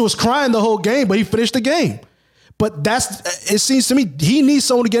 Jason was crying the whole game, but he finished the game. But it seems to me he needs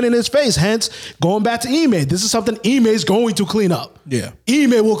someone to get in his face. Hence, going back to Ime. This is something Ime is going to clean up. Yeah.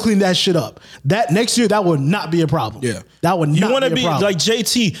 Ime will clean that shit up. That next year, that will not be a problem. Yeah. That would not be a problem. You want to be like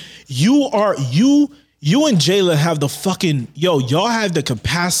JT, you and Jayla have the fucking, y'all have the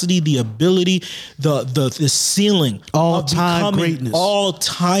capacity, the ability, the ceiling. All-time greatness.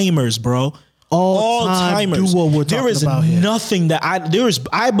 All-timers, bro. All-timers. Duo we're there is about here. nothing that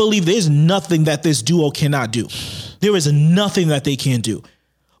I believe there's nothing that this duo cannot do. There is nothing that they can't do.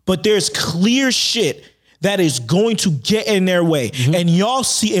 But there's clear shit that is going to get in their way. Mm-hmm. And y'all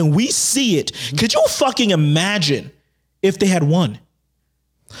see, and we see it. Mm-hmm. Could you fucking imagine if they had won?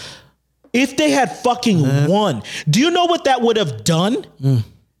 If they had fucking won. Do you know what that would have done?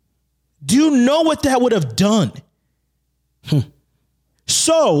 Do you know what that would have done?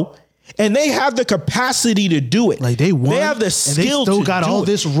 So, and they have the capacity to do it. Like, they won. They have the skill to do it. They still got all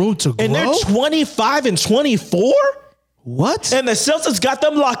this room to grow. And they're 25 and 24? What? And the Celtics got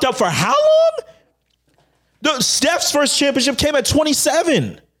them locked up for how long? Steph's first championship came at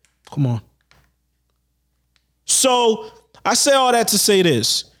 27. Come on. So, I say all that to say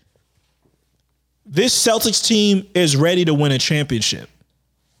this. This Celtics team is ready to win a championship.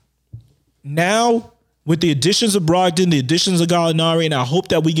 Now, with the additions of Brogdon, the additions of Gallinari, and I hope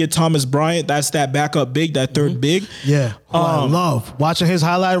that we get Thomas Bryant. That's that backup big, that third big. Yeah, I love watching his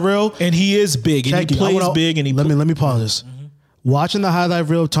highlight reel. And he is big, and he plays big. And let me pause this. Watching the highlight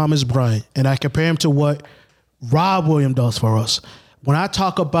reel of Thomas Bryant, and I compare him to what Rob Williams does for us. When I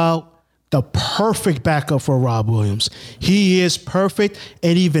talk about the perfect backup for Rob Williams, he is perfect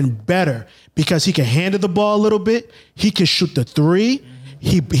and even better because he can handle the ball a little bit. He can shoot the three.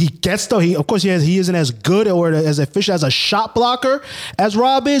 He gets though. Of course he isn't as good or as efficient as a shot blocker as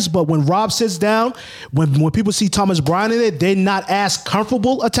Rob is. But when Rob sits down, when people see Thomas Bryant in it, they're not as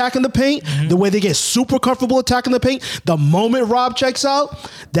comfortable attacking the paint. The way they get super comfortable attacking the paint, the moment Rob checks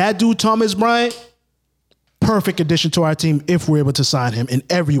out, that dude Thomas Bryant, perfect addition to our team if we're able to sign him in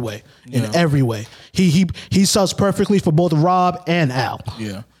every way. In every way, he sells perfectly for both Rob and Al.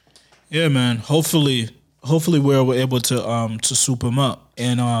 Yeah, man. Hopefully we're able to soup him up.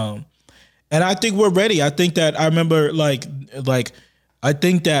 And I think we're ready. I think that I remember I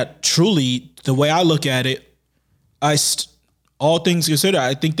think that truly the way I look at it, all things considered,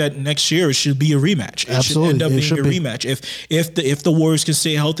 I think that next year it should be a rematch. It should end up being a rematch. If the Warriors can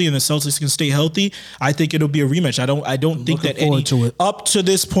stay healthy and the Celtics can stay healthy, I think it'll be a rematch. I don't think that up to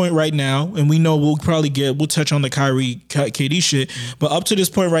this point right now, and we know we'll touch on the Kyrie KD shit, but up to this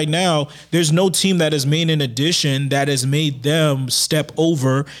point right now, there's no team that has made an addition that has made them step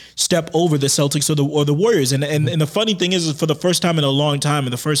over the Celtics or the Warriors. And the funny thing is for the first time in a long time,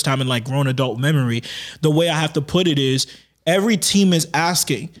 and the first time in like grown adult memory, the way I have to put it is, every team is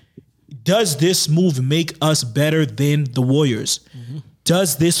asking, does this move make us better than the Warriors?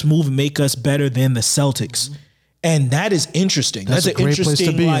 Does this move make us better than the Celtics? And that is interesting. That's an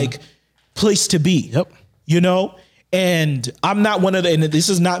interesting place to be. Yep. You know? And I'm not one of and this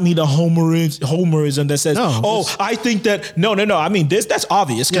is not me the homerism that says, I think that no. I mean, that's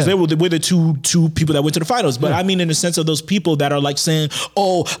obvious because we're the two people that went to the finals. But I mean, in the sense of those people that are like saying,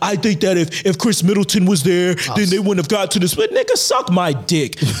 I think that if Chris Middleton was there, then they wouldn't have got to the split. Nigga, suck my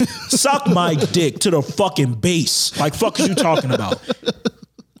dick. Suck my dick to the fucking base. Like, fuck are you talking about?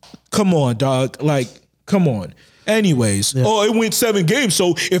 Come on, dog. Like, come on. Anyways, it went 7 games.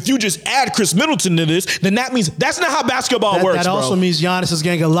 So if you just add Chris Middleton to this, then that means that's not how basketball works. That also means Giannis is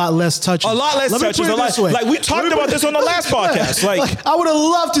getting a lot less touches. A lot less touches. Like we talked about this on the last podcast. Like I would have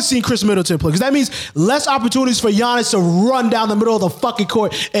loved to see Chris Middleton play because that means less opportunities for Giannis to run down the middle of the fucking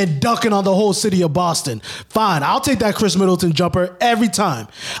court and dunking on the whole city of Boston. Fine, I'll take that Chris Middleton jumper every time.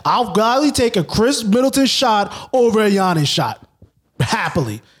 I'll gladly take a Chris Middleton shot over a Giannis shot.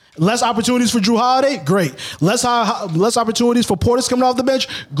 Happily. Less opportunities for Jrue Holiday? Great. Less opportunities for Portis coming off the bench?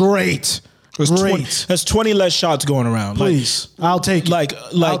 Great. That's 20 less shots going around. Please, I'll take it.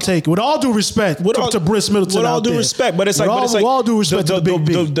 I'll take it. With all due respect to Briss Middleton. With all due respect, but it's like, with all due respect to the Big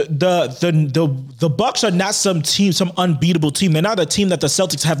B. The Bucks are not some unbeatable team. They're not a team that the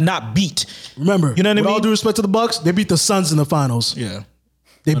Celtics have not beat. Remember, you know what I mean? With all due respect to the Bucks, they beat the Suns in the finals. Yeah.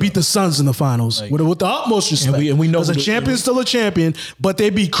 They beat the Suns in the finals with the utmost respect. And we know a champion's still a champion, but they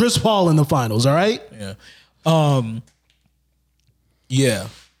beat Chris Paul in the finals. All right. Yeah. Yeah.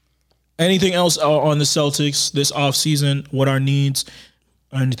 Anything else on the Celtics this offseason? What our needs?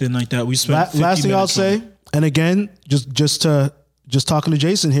 Or anything like that? We spent. Last thing I'll say, and again, just talking to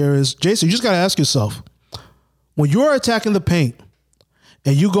Jason here is, Jason, you just got to ask yourself, when you're attacking the paint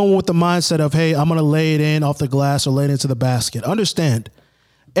and you going with the mindset of, hey, I'm going to lay it in off the glass or lay it into the basket. Understand,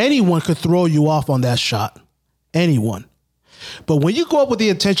 anyone could throw you off on that shot. Anyone. But when you go up with the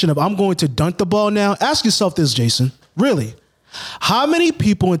intention of, I'm going to dunk the ball now, ask yourself this, Jason. Really? How many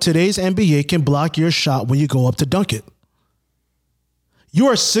people in today's NBA can block your shot when you go up to dunk it? You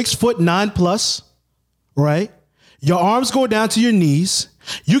are 6'9" plus, right? Your arms go down to your knees.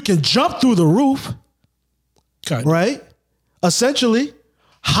 You can jump through the roof, right? Essentially,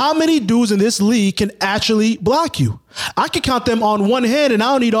 how many dudes in this league can actually block you? I can count them on one hand, and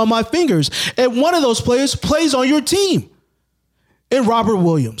I don't need all my fingers. And one of those players plays on your team, in Robert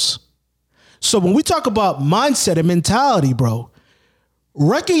Williams. So when we talk about mindset and mentality, bro,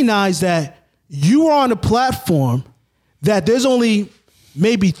 recognize that you are on a platform that there's only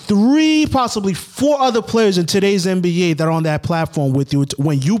maybe 3, possibly 4 other players in today's NBA that are on that platform with you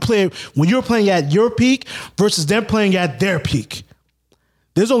when you're playing at your peak versus them playing at their peak.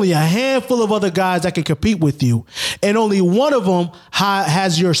 There's only a handful of other guys that can compete with you, and only one of them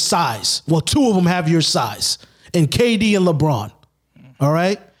has your size. Well, 2 of them have your size, and KD and LeBron. All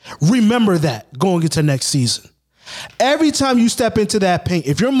right? Remember that going into next season. Every time you step into that paint,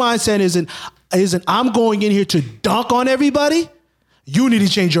 if your mindset isn't I'm going in here to dunk on everybody, you need to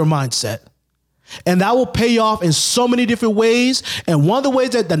change your mindset. And that will pay off in so many different ways. And one of the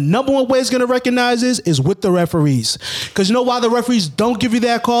ways that the number one way is going to recognize is with the referees. Because you know why the referees don't give you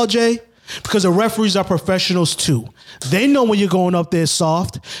that call, Jay? Because the referees are professionals too. They know when you're going up there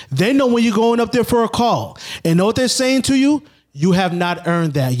soft. They know when you're going up there for a call. And know what they're saying to you? You have not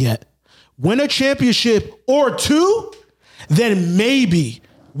earned that yet. Win a championship or 2, then maybe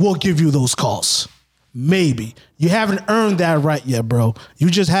we'll give you those calls. Maybe. You haven't earned that right yet, bro. You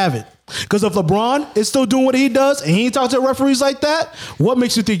just haven't. Because if LeBron is still doing what he does and he ain't talking to referees like that, what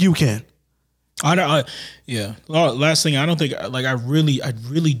makes you think you can? Yeah. Last thing, I don't think, like, I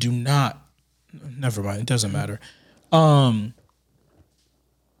really do not. Never mind. It doesn't matter.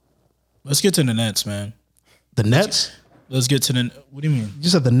 Let's get to the Nets, man. The Nets? Let's get to the. What do you mean? You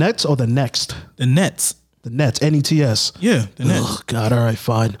said the Nets or the next? The Nets. The Nets. Nets. Yeah, the Nets. Oh God. All right,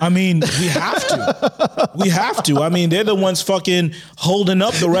 fine. I mean, we have to. We have to. I mean, they're the ones fucking holding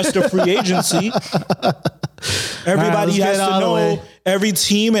up the rest of free agency. Everybody has to know. Every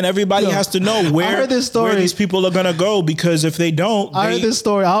team and everybody has to know where these people are gonna go, because if they don't, I heard this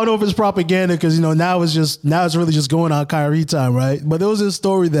story. I don't know if it's propaganda, because now it's really just going on Kyrie time, right? But there was this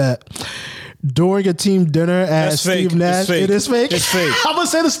story that during a team dinner at Steve Nash, it is fake. It's fake. I'm gonna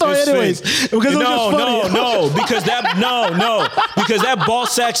say the story anyways because because that ball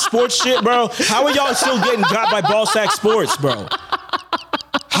sack sports shit, bro. How are y'all still getting got by ball sack sports, bro?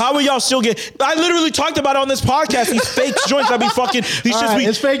 How are y'all still getting? I literally talked about it on this podcast. These fake joints that be fucking.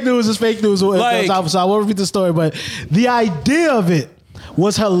 It's fake news. It's fake news. So I won't repeat the story, but the idea of it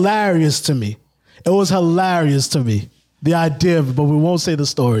was hilarious to me. It was hilarious to me. The idea of it, but we won't say the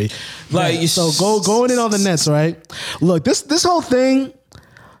story. So going in on the Nets, right? Look, this whole thing,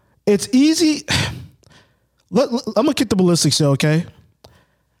 it's easy. I'm gonna kick the ballistics here, okay?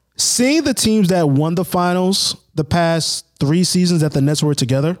 Seeing the teams that won the finals the past 3 seasons that the Nets were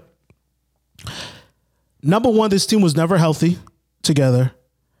together. Number one, this team was never healthy together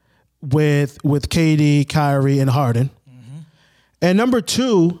with KD, Kyrie, and Harden. Mm-hmm. And number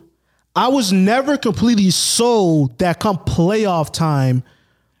 2, I was never completely sold that come playoff time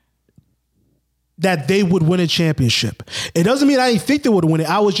that they would win a championship. It doesn't mean I didn't think they would win it.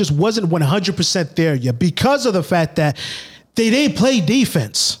 I wasn't 100% there yet because of the fact that they didn't play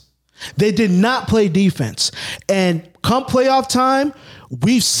defense. They did not play defense. And come playoff time,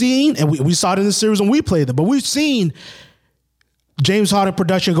 we've seen, and we saw it in the series when we played them, but we've seen James Harden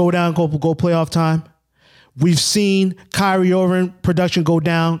production go down, go playoff time. We've seen Kyrie Irving production go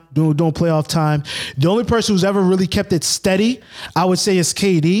down during playoff time. The only person who's ever really kept it steady, I would say, is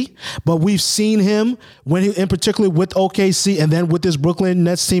KD. But we've seen him in particular with OKC and then with this Brooklyn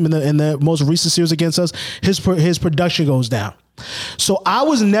Nets team in the most recent series against us, his production goes down. So I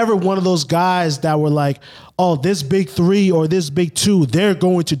was never one of those guys that were like, oh, this big three or this big two, they're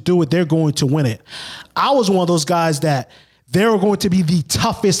going to do it. They're going to win it. I was one of those guys that they're going to be the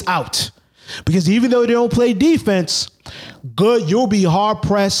toughest out. Because even though they don't play defense, you'll be hard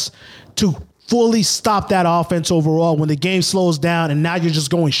pressed to fully stop that offense overall when the game slows down and now you're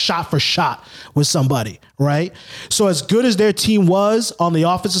just going shot for shot with somebody, right? So as good as their team was on the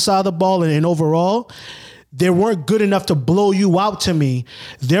offensive side of the ball and overall, they weren't good enough to blow you out to me.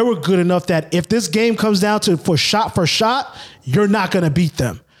 They were good enough that if this game comes down to for shot, you're not going to beat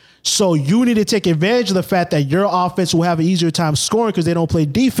them. So you need to take advantage of the fact that your offense will have an easier time scoring because they don't play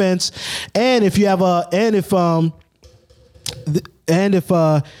defense. And if you have if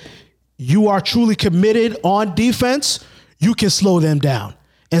you are truly committed on defense, you can slow them down.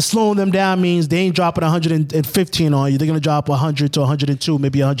 And slowing them down means they ain't dropping 115 on you. They're going to drop 100 to 102,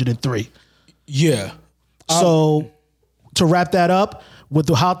 maybe 103. Yeah. So to wrap that up, with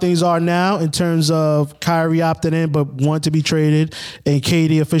how things are now in terms of Kyrie opted in but wanted to be traded and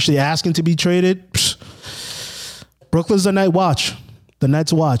KD officially asking to be traded, Brooklyn's the Nets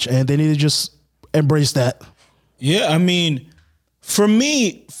watch, and they need to just embrace that. Yeah, I mean, for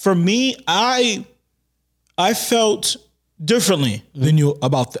me, I felt differently than you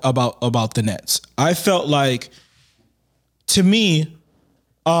about the Nets. I felt like, to me,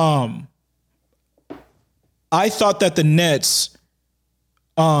 I thought that the Nets,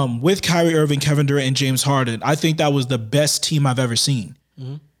 with Kyrie Irving, Kevin Durant, and James Harden, I think that was the best team I've ever seen.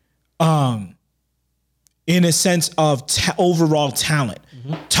 Mm-hmm. In a sense of overall talent.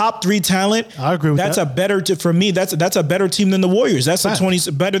 Mm-hmm. Top 3 talent. I agree with that. For me, that's a better team than the Warriors. That's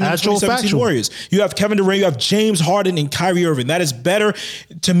better than the 2017 Warriors. You have Kevin Durant, you have James Harden and Kyrie Irving. That is better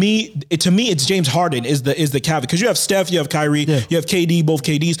to me. It's James Harden is the caveat, because you have Steph, you have Kyrie, you have KD, both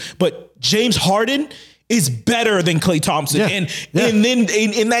KDs, but James Harden is better than Klay Thompson. And then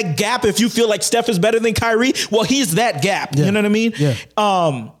in that gap, if you feel like Steph is better than Kyrie, well, he's that gap. You know what I mean?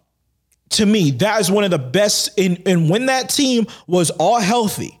 Yeah. To me, that is one of the best. And when that team was all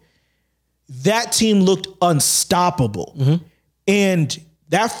healthy, that team looked unstoppable. Mm-hmm. And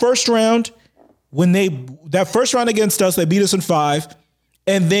that first round against us, they beat us in 5.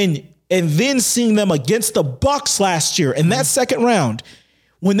 And then seeing them against the Bucks last year in that second round,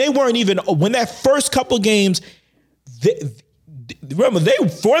 when that first couple games, remember, they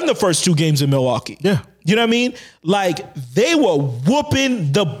won the first 2 games in Milwaukee. Yeah. You know what I mean? Like, they were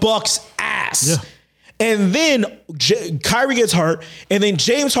whooping the Bucks' ass. Yeah. And then Kyrie gets hurt, and then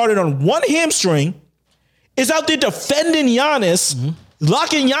James Harden on one hamstring is out there defending Giannis,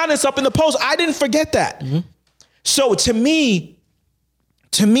 locking Giannis up in the post. I didn't forget that. Mm-hmm. So to me,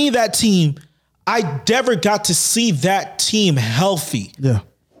 that team, I never got to see that team healthy. Yeah.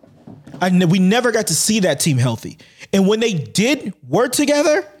 We never got to see that team healthy. And when they did work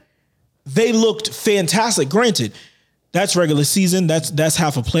together, they looked fantastic. Granted, that's regular season. That's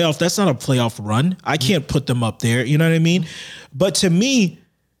half a playoff. That's not a playoff run. I can't put them up there. You know what I mean? But to me,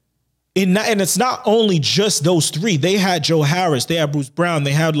 and it's not only just those 3. They had Joe Harris. They had Bruce Brown.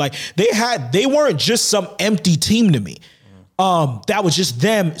 They weren't just some empty team to me. That was just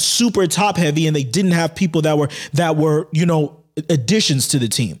them, super top heavy, and they didn't have people that were additions to the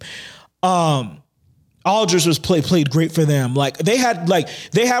team. Aldridge was played great for them. They had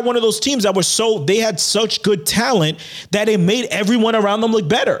one of those teams that they had such good talent that it made everyone around them look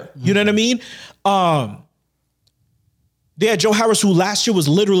better. You know what I mean? They had Joe Harris, who last year was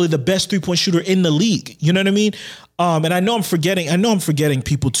literally the best 3-point shooter in the league. You know what I mean? And I know I'm forgetting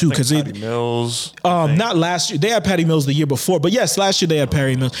people too, because Patty Mills. Not last year. They had Patty Mills the year before, but yes, last year they had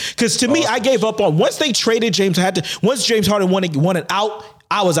Patty Mills. Because to me, I gave up on once they traded James. Once James Harden wanted out,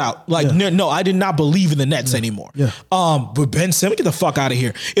 I was out. No, I did not believe in the Nets anymore. Yeah. But Ben Simmons, get the fuck out of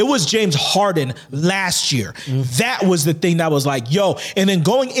here. It was James Harden last year. That was the thing that was like, yo. And then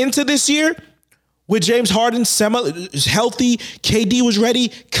going into this year, with James Harden healthy, KD was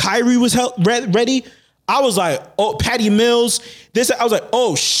ready, Kyrie was ready. I was like, oh, Patty Mills. I was like,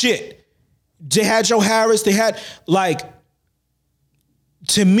 oh shit. They had Joe Harris. They had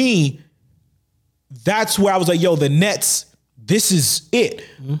to me, that's where I was like, yo, the Nets, this is it.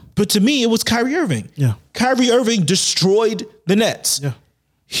 Mm-hmm. But to me, it was Kyrie Irving. Yeah. Kyrie Irving destroyed the Nets. Yeah.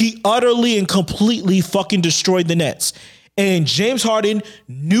 He utterly and completely fucking destroyed the Nets. And James Harden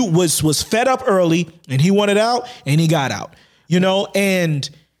was fed up early, and he wanted out, and he got out. And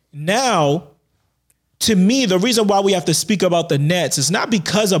now, to me, the reason why we have to speak about the Nets is not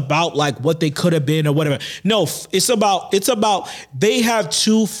because about what they could have been or whatever. No, it's about they have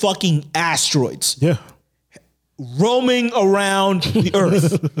 2 fucking asteroids. Yeah. roaming around the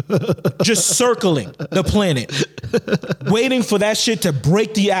earth, just circling the planet, waiting for that shit to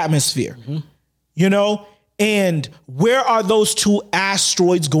break the atmosphere. You know? And where are those 2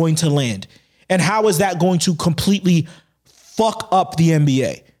 asteroids going to land? And how is that going to completely fuck up the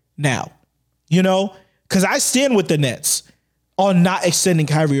NBA now? You know? Because I stand with the Nets on not extending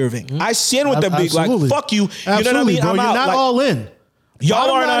Kyrie Irving. I stand with them big, like, fuck you. Absolutely, you know what I mean? bro. I'm You're out. not Like, all in.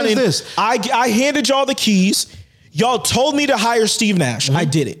 y'all are not in. This. I handed y'all the keys. Y'all told me to hire Steve Nash. I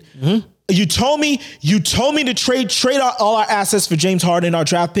did it. You told me to trade all our assets for James Harden, our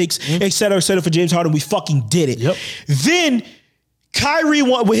draft picks, et cetera, for James Harden. We fucking did it. Yep. Then Kyrie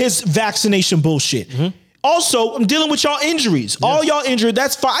went with his vaccination bullshit. Also, I'm dealing with y'all injuries. Yes. All y'all injured.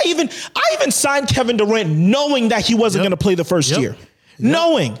 That's fine. I even signed Kevin Durant knowing that he wasn't going to play the first year.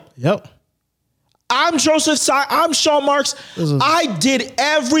 Knowing. Yep. I'm Joseph Tsai. I'm Sean Marks. I did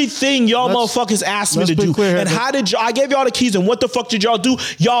everything y'all motherfuckers asked me to do. And how did I gave y'all the keys, and what the fuck did y'all do?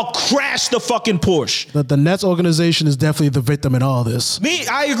 Y'all crashed the fucking Porsche. The Nets organization is definitely the victim in all this.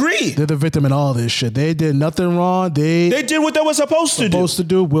 I agree. They're the victim in all this shit. They did nothing wrong. They did what they were supposed to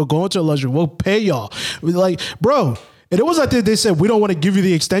do. We'll go into a luxury. We'll pay y'all. Like, bro. And it was like they said, we don't want to give you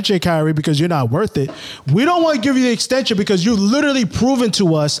the extension, Kyrie, because you're not worth it. We don't want to give you the extension because you've literally proven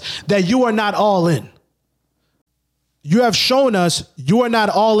to us that you are not all in. You have shown us you are not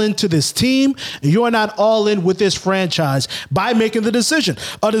all into this team. And you are not all in with this franchise by making the decision.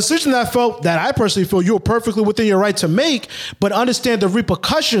 A decision that I personally feel you were perfectly within your right to make, but understand the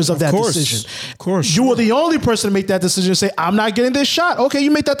repercussions of that decision. Of course. You were the only person to make that decision and say, I'm not getting this shot. Okay, you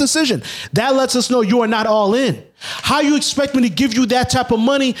make that decision. That lets us know you are not all in. How you expect me to give you that type of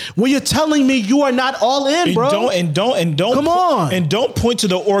money when you're telling me you are not all in, bro? Don't come on. And don't point to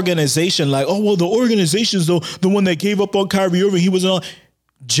the organization like, oh, well, the organization's the one that gave up on Kyrie Irving. He was on.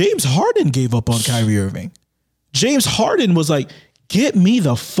 James Harden gave up on Kyrie Irving. James Harden was like, get me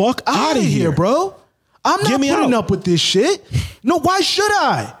the fuck out of here, bro. I'm not putting up with this shit. No, why should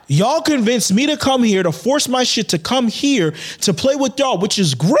I? Y'all convinced me to come here, to force my shit to come here to play with y'all, which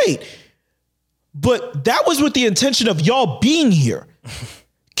is great. But that was with the intention of y'all being here.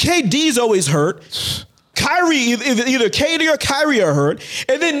 KD's always hurt. Kyrie, either KD or Kyrie are hurt.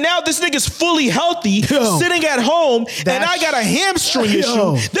 And then now this nigga's fully healthy, sitting at home, and I got a hamstring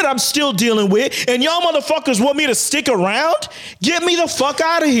issue that I'm still dealing with. And y'all motherfuckers want me to stick around? Get me the fuck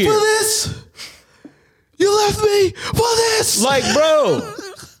out of here. For this? You left me for this? Like, bro.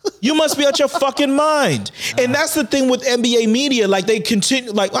 You must be out your fucking mind. And that's the thing with NBA media. Like, they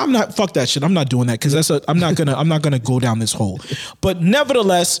continue, like, fuck that shit. I'm not doing that because I'm not gonna go down this hole. But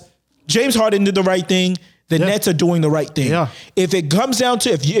nevertheless, James Harden did the right thing. The Nets are doing the right thing. Yeah. If it comes down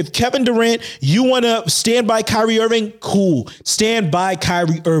to, if Kevin Durant, you want to stand by Kyrie Irving, cool. Stand by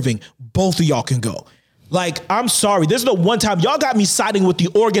Kyrie Irving. Both of y'all can go. Like, I'm sorry. This is the one time y'all got me siding with the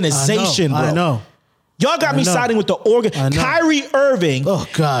organization, bro. I know. Y'all got me siding with the Kyrie Irving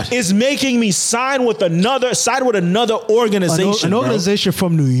is making me side with another organization. An organization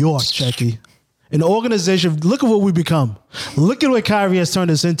from New York, Checky. An organization. Look at what we become. Look at what Kyrie has turned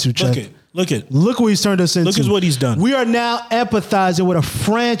us into, Check. Look what he's turned us into. Look at what he's done. We are now empathizing with a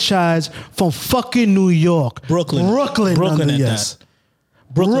franchise from fucking New York. Brooklyn at that.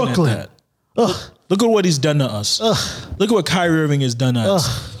 Brooklyn. Look at what he's done to us. Look at what Kyrie Irving has done to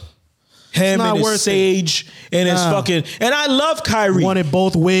us. Him and his Sage and his fucking, and I love Kyrie. Want it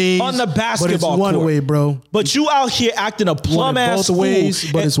both ways on the basketball but it's one way, bro. But you out here acting a plum ass fool. Both ways,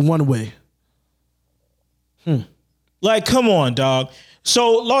 but it's one way. Like, come on, dog.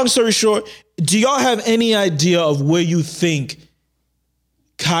 So, long story short, do y'all have any idea of where you think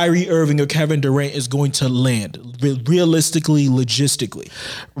Kyrie Irving or Kevin Durant is going to land? Realistically, logistically,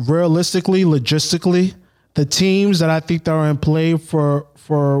 the teams that I think that are in play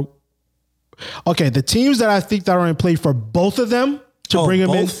the teams that I think that are in play for both of them to bring them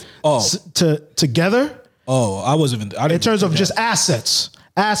in together. I wasn't even. In terms of just assets,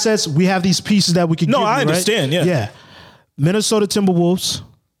 we have these pieces that we can. No, I understand. Right? Yeah. Minnesota Timberwolves.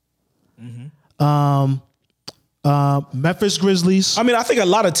 Memphis Grizzlies. I mean, I think a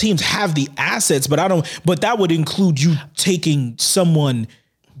lot of teams have the assets, but But that would include you taking someone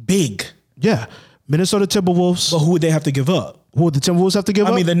big. Yeah. Minnesota Timberwolves. But who would they have to give up? Who would the Timberwolves have to give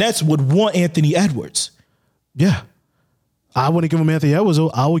up? I mean, the Nets would want Anthony Edwards. Yeah, I wouldn't give him Anthony Edwards.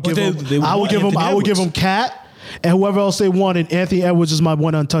 I would give him Cat and whoever else they wanted. Anthony Edwards is my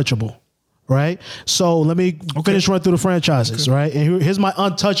one untouchable, right? So let me finish running through the franchises, right? And here's my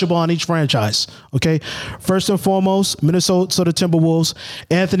untouchable on each franchise. Okay, first and foremost, Minnesota Timberwolves.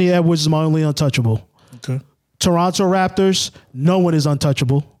 Anthony Edwards is my only untouchable. Okay. Toronto Raptors. No one is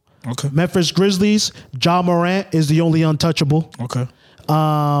untouchable. Okay. Memphis Grizzlies, Ja Morant is the only untouchable. Okay.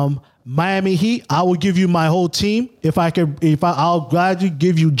 Miami Heat, I will give you my whole team. I'll gladly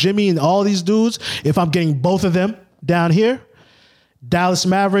give you Jimmy and all these dudes if I'm getting both of them down here. Dallas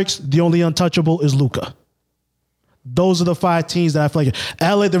Mavericks, the only untouchable is Luka. Those are the 5 teams that I feel like.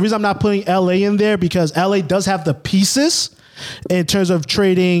 LA, the reason I'm not putting LA in there because LA does have the pieces in terms of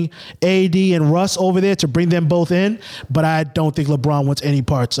trading AD and Russ over there to bring them both in, but I don't think LeBron wants any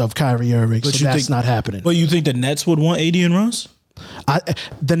parts of Kyrie Irving, so that's not happening. But you think the Nets would want AD and Russ?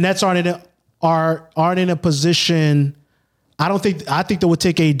 The Nets aren't in a position. I think they would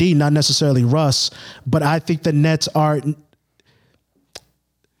take AD, not necessarily Russ, but I think the Nets are.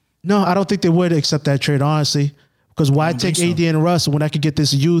 No, I don't think they would accept that trade, honestly. Because why take AD and Russ when I could get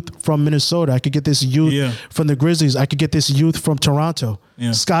this youth from Minnesota? I could get this youth from the Grizzlies. I could get this youth from Toronto.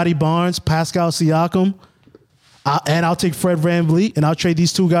 Yeah. Scotty Barnes, Pascal Siakam, and I'll take Fred VanVleet, and I'll trade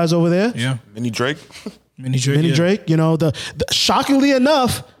these 2 guys over there. Yeah, Mini Drake. Mini Drake. You know, the shockingly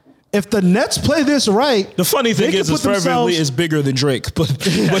enough, if the Nets play this right, the funny thing is Fred VanVleet is bigger than Drake, but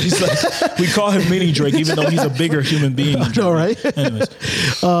he's like, we call him Mini Drake, even though he's a bigger human being. All right. Anyways,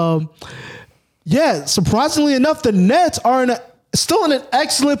 yeah, surprisingly enough, the Nets are still in an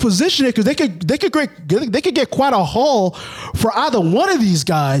excellent position because they could get quite a haul for either one of these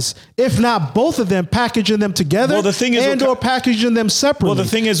guys, if not both of them, packaging them together. Well, the thing is, or packaging them separately. Well, the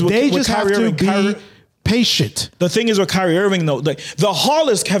thing is, they just have to be patient. The thing is with Kyrie Irving, though, the haul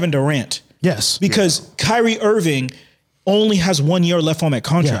is Kevin Durant. Yes, because Kyrie Irving only has 1 year left on that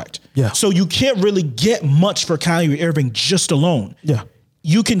contract. Yeah. So you can't really get much for Kyrie Irving just alone. Yeah.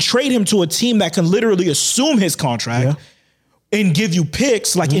 You can trade him to a team that can literally assume his contract and give you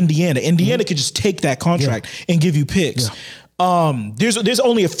picks like Indiana. Indiana could just take that contract and give you picks. Yeah. There's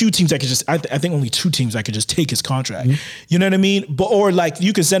only a few teams that could just, I think only 2 teams that could just take his contract. You know what I mean? Or like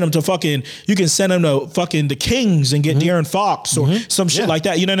you can send him to the Kings and get De'Aaron Fox or some shit like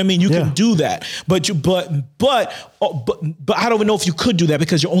that. You know what I mean? You can do that. But I don't even know if you could do that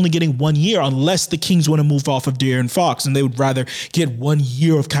because you're only getting 1 year unless the Kings want to move off of De'Aaron Fox and they would rather get 1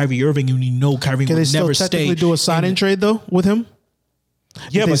 year of Kyrie Irving and you know Kyrie would never stay. Can they still technically do a sign-in trade though with him?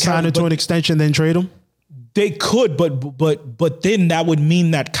 Yeah, but sign him to an extension then trade him? They could, but then that would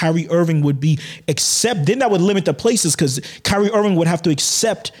mean that Kyrie Irving would be then that would limit the places because Kyrie Irving would have to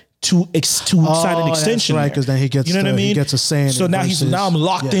accept to sign an extension. That's right, because then he gets, what I mean? He gets a say in it. So now I'm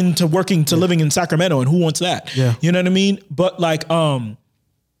locked into living in Sacramento, and who wants that? Yeah. You know what I mean? But like,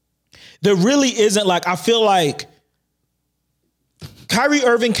 there really isn't like, I feel like Kyrie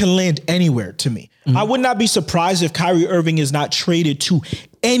Irving can land anywhere to me. I would not be surprised if Kyrie Irving is not traded to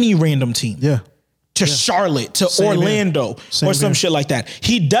any random team. Yeah. To Charlotte, to Orlando, or some shit like that.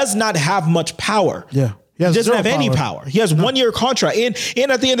 He does not have much power. Yeah. He doesn't have any power. He has 1 year contract. And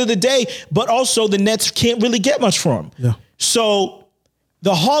at the end of the day, but also the Nets can't really get much for him. Yeah. So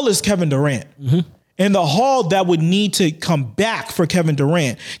the haul is Kevin Durant. And the haul that would need to come back for Kevin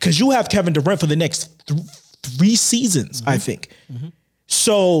Durant, because you have Kevin Durant for the next 3 seasons, I think.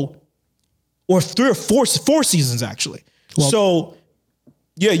 So, or 3 or 4 seasons, actually. Well, so,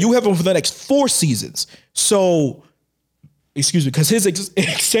 yeah, you have him for the next 4 seasons. So, excuse me, because his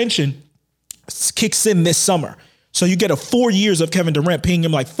extension kicks in this summer. So you get 4 years of Kevin Durant paying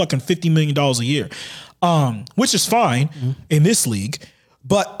him like fucking $50 million a year, which is fine in this league.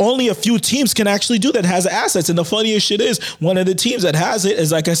 But only a few teams can actually do that, has assets. And the funniest shit is one of the teams that has it,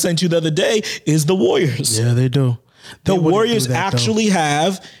 is like I sent you the other day, is the Warriors. Yeah, they do. The Warriors actually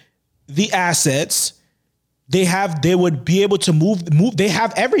have the assets. They would be able to move. They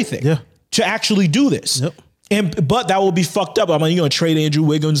have everything to actually do this. But that will be fucked up. I mean, you're going to trade Andrew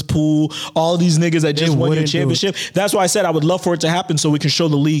Wiggins, Poole, all these niggas that just won your championship. That's why I said I would love for it to happen so we can show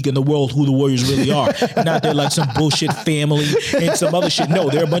the league and the world who the Warriors really are. Not they're like some bullshit family and some other shit. No,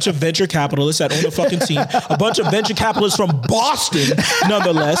 they're a bunch of venture capitalists that own a fucking team. A bunch of venture capitalists from Boston,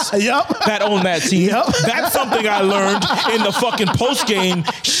 nonetheless, that own that team. That's something I learned in the fucking post-game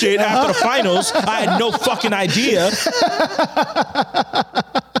shit after the finals. I had no fucking idea.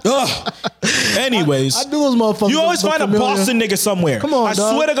 Ugh. Anyways, I knew those motherfuckers. You always find a Boston nigga somewhere. Come on, I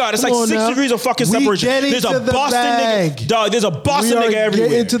swear to God, it's like 6 degrees of fucking separation. There's a Boston nigga. Dog, there's a Boston nigga everywhere.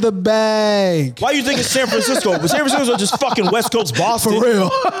 Get into the bag. Why you think it's San Francisco? But San Francisco is just fucking West Coast Boston. For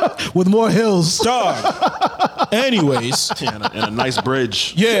real. With more hills. Dog. Anyways. And a nice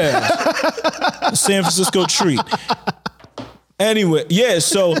bridge. Yeah. San Francisco treat. Anyway, yeah,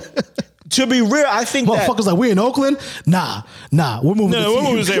 so to be real, I think motherfuckers like, we in Oakland? Nah, we're moving to we're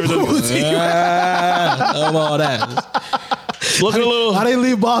moving to San Francisco. All that. Look a little. I didn't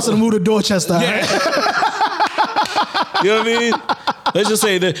leave Boston and move to Dorchester. Yeah. You know what I mean? Let's just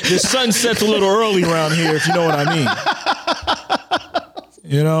say the sun sets a little early around here, if you know what I mean.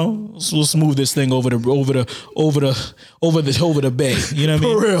 You know, so we'll smooth this thing over the bay. You know what I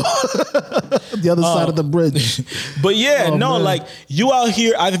mean? For real. The other side of the bridge. But yeah, man. like you out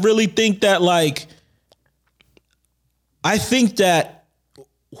here, I really think that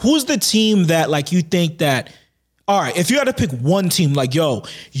who's the team that like you think that, all right, if you had to pick one team, like, yo,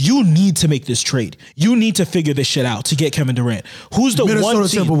 you need to make this trade. You need to figure this shit out to get Kevin Durant. Who's the Minnesota one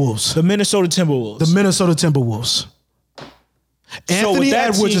team? Timberwolves. The Minnesota Timberwolves. The Minnesota Timberwolves. Anthony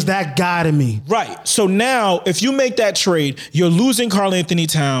Edwards is that guy to me. Right. So now, if you make that trade, you're losing Karl Anthony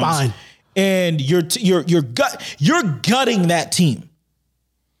Towns. Fine. And you're gutting that team.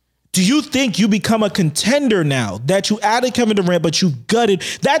 Do you think you become a contender now that you added Kevin Durant, but you gutted?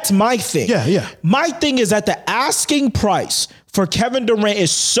 That's my thing. Yeah. My thing is that the asking price for Kevin Durant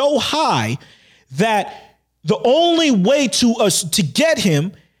is so high that the only way to get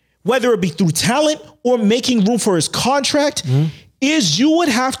him, whether it be through talent or making room for his contract, is you would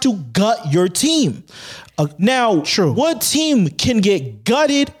have to gut your team. Now, True. What team can get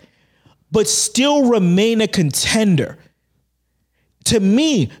gutted but still remain a contender? To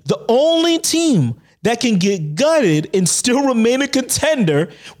me, the only team that can get gutted and still remain a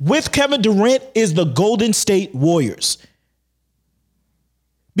contender with Kevin Durant is the Golden State Warriors.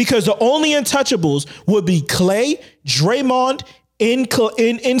 Because the only untouchables would be Klay, Draymond, and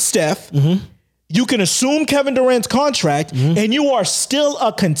Steph. Mm-hmm. You can assume Kevin Durant's contract, and you are still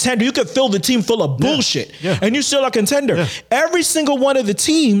a contender. You could fill the team full of bullshit, and you're still a contender. Yeah. Every single one of the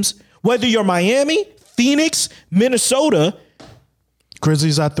teams, whether you're Miami, Phoenix, Minnesota,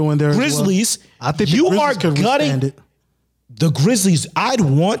 Grizzlies I threw in there. Grizzlies, well. I think you Grizzlies are could gutting it. The Grizzlies. I'd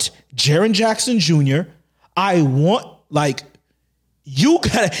want Jaren Jackson Jr. I want you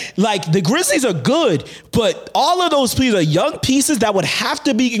gotta the Grizzlies are good, but all of those pieces are young pieces that would have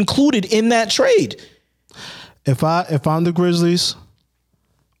to be included in that trade. If I'm the Grizzlies,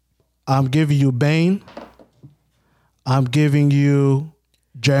 I'm giving you Bane. I'm giving you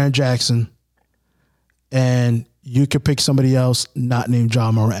Jaren Jackson, and you could pick somebody else not named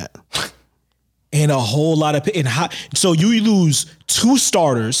Ja Morant. And a whole lot of so you lose two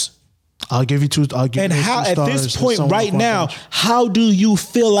starters. I'll give you two. And how at this point right now, how do you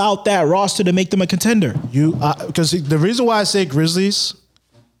fill out that roster to make them a contender? Because the reason why I say Grizzlies,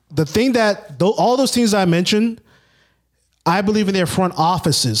 the thing that all those teams I mentioned, I believe in their front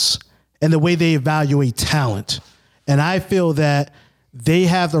offices and the way they evaluate talent, and I feel that they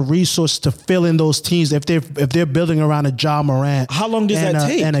have the resource to fill in those teams if they're building around a Ja Morant. How long does that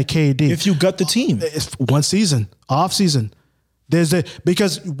take? And a KD. If you gut the team, it's one season, off season.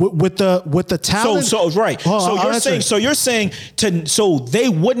 Because with the talent. So you're saying they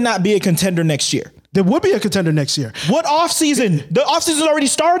would not be a contender next year. They would be a contender next year. What offseason? The offseason already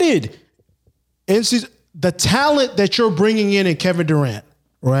started. The talent that you're bringing in Kevin Durant.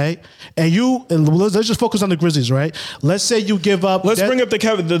 Right, and let's just focus on the Grizzlies. Right, let's say you give up. Let's bring up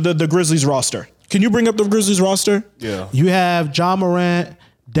the Grizzlies roster. Can you bring up the Grizzlies roster? Yeah, you have Ja Morant,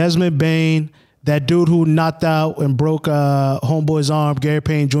 Desmond Bane, that dude who knocked out and broke homeboy's arm, Gary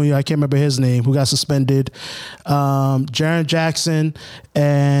Payne Jr. I can't remember his name, who got suspended. Jaren Jackson,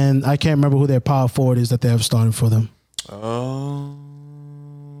 and I can't remember who their power forward is that they have starting for them.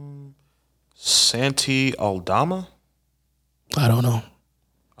 Santi Aldama. I don't know.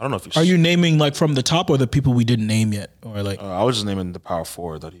 I don't know if you. Are you naming from the top or the people we didn't name yet, or I was just naming the power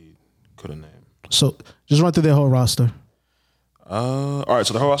forward that he couldn't name. So just run through their whole roster. All right.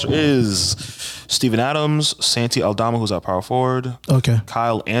 So the whole roster is Steven Adams, Santi Aldama, who's our power forward. Okay.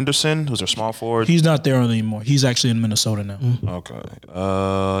 Kyle Anderson, who's our small forward. He's not there anymore. He's actually in Minnesota now. Okay.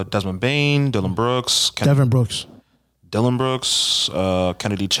 Desmond Bane, Dylan Brooks, Devin Brooks,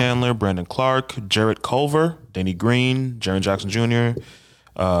 Kennedy Chandler, Brandon Clark, Jarrett Culver, Danny Green, Jaren Jackson Jr.,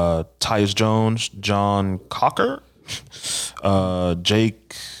 Tyus Jones, John Cocker,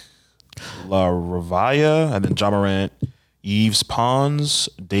 Jake LaRavia, and then Ja Morant, Yves Pons,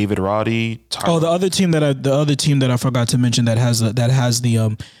 David Roddy. The other team that I forgot to mention that has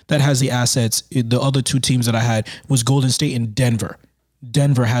the assets. The other two teams that I had was Golden State and Denver.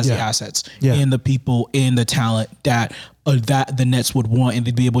 Denver has the assets and the people and the talent that the Nets would want, and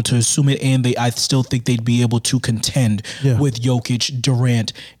they'd be able to assume it. And I still think they'd be able to contend with Jokic,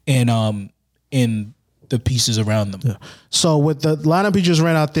 Durant, and the pieces around them. Yeah. So with the lineup you just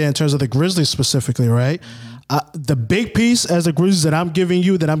ran out there in terms of the Grizzlies specifically, right? The big piece as the Grizzlies that I'm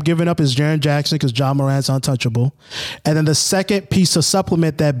giving up is Jaren Jackson because Ja Morant's untouchable. And then the second piece to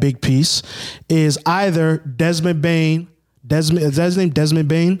supplement that big piece is either Desmond Bane, Is that his name? Desmond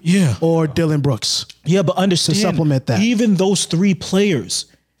Bain? Yeah. Or Dylan Brooks? Yeah, but understand, To supplement that. even those three players,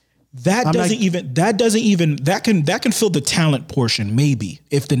 that can fill the talent portion, maybe,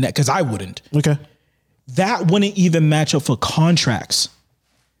 if the net, because I wouldn't. Okay. That wouldn't even match up for contracts.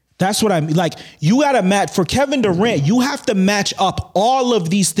 That's what I mean. Like, you got to match for Kevin Durant. You have to match up all of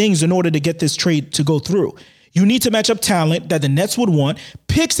these things in order to get this trade to go through. You need to match up talent that the Nets would want,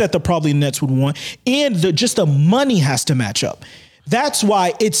 picks that the Nets would want, and just the money has to match up. That's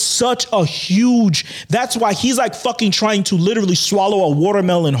why it's such a huge. That's why he's like fucking trying to literally swallow a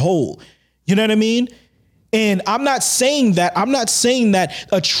watermelon whole. You know what I mean? And I'm not saying that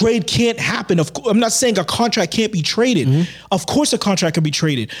a trade can't happen. I'm not saying a contract can't be traded. Mm-hmm. Of course a contract can be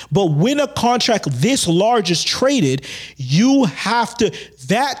traded. But when a contract this large is traded,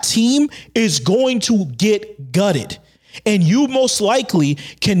 that team is going to get gutted. And you most likely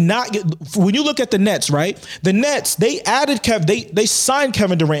cannot get, when you look at the Nets, right? The Nets, they signed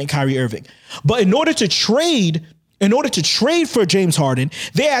Kevin Durant and Kyrie Irving. But in order to trade for James Harden,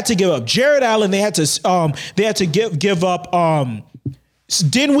 they had to give up Jared Allen. They had to give up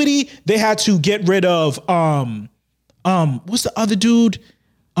Dinwiddie. They had to get rid of what's the other dude?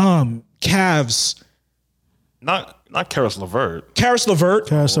 Cavs. Not Karis LeVert. Karis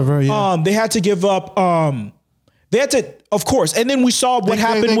LeVert, yeah. They had to give up. They had to, of course. And then we saw what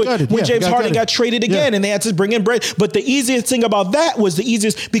happened when James Harden got traded again, and they had to bring in Brad. But the easiest thing about that was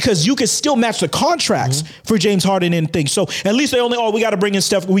because you could still match the contracts for James Harden and things. So at least we got to bring in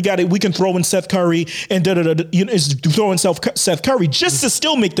Steph. We can throw in Seth Curry and throw in Seth Curry just to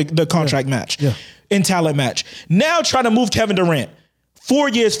still make the contract match and talent match. Now trying to move Kevin Durant 4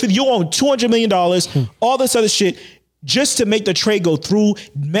 years, you own $200 million, all this other shit. Just to make the trade go through.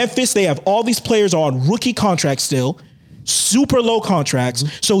 Memphis, they have all these players on rookie contracts still, super low contracts.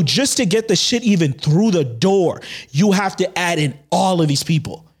 So just to get the shit even through the door, you have to add in all of these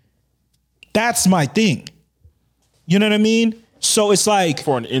people. That's my thing. You know what I mean? So it's like,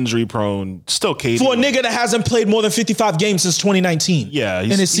 for an injury prone, still KD. For a nigga that hasn't played more than 55 games since 2019. Yeah,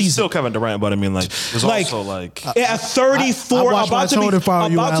 he's still Kevin Durant, but I mean, like, there's also like at 34, about to be,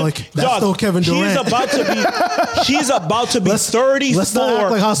 that's still Kevin Durant. He's about to be 34. Let's not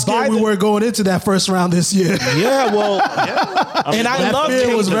act like how scared we were going into that first round this year. Yeah, well, and I love KD.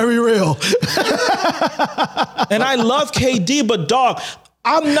 It was very real. And I love KD, but dog,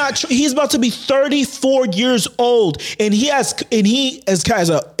 I'm not. He's about to be 34 years old, and he has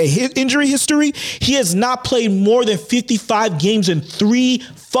a injury history. He has not played more than 55 games in 3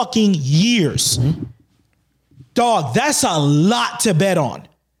 fucking years. Mm-hmm. Dog, that's a lot to bet on.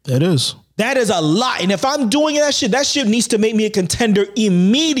 It is. That is a lot. And if I'm doing that shit needs to make me a contender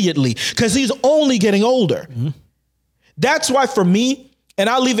immediately because he's only getting older. Mm-hmm. That's why for me, and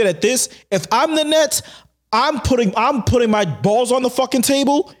I'll leave it at this: if I'm the Nets, I'm putting my balls on the fucking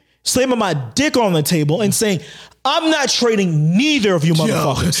table, slamming my dick on the table and saying, I'm not trading neither of you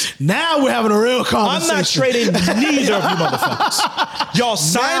motherfuckers. Now we're having a real conversation. I'm not trading neither of you motherfuckers. Y'all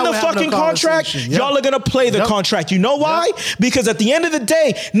sign the fucking contract. Yep. Y'all are going to play the contract. You know why? Yep. Because at the end of the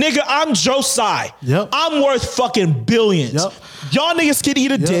day, nigga, I'm Joe Tsai. Yep. I'm worth fucking billions. Yep. Y'all niggas can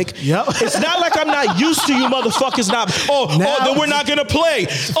eat a dick. Yep. It's not like I'm not used to you motherfuckers not. Then we're not going to play.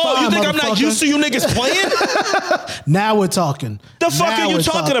 You think I'm not used to you niggas playing? Now we're talking. The fuck are you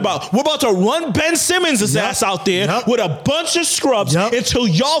talking about? We're about to run Ben Simmons' ass out there with a bunch of scrubs until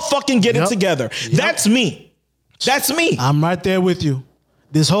y'all fucking get it together. That's me. That's me. I'm right there with you.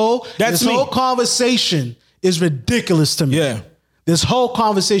 This whole conversation is ridiculous to me. Yeah. This whole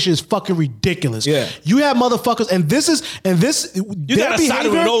conversation is fucking ridiculous. Yeah. You have motherfuckers, and this you got to side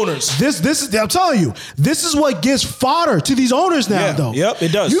with owners. This I'm telling you, this is what gives fodder to these owners now, though. Yep,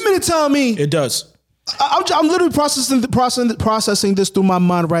 it does. You mean to tell me it does? I'm literally processing this through my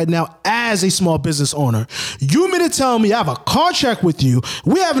mind right now as a small business owner. You mean to tell me I have a contract with you?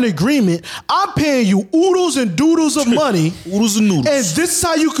 We have an agreement. I'm paying you oodles and doodles of money. Oodles and noodles. And this is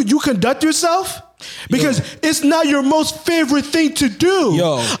how you conduct yourself? Because it's not your most favorite thing to do.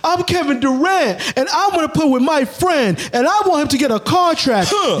 I'm Kevin Durant, and I want to play with my friend, and I want him to get a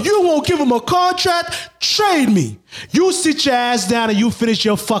contract. You won't give him a contract? Trade me. You sit your ass down and you finish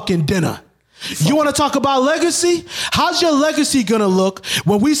your fucking dinner. You want to talk about legacy? How's your legacy going to look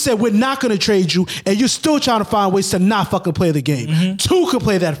when we said we're not going to trade you and you're still trying to find ways to not fucking play the game? Mm-hmm. Two can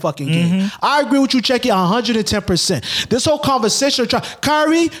play that fucking game. I agree with you, Checky, 110%. This whole conversation,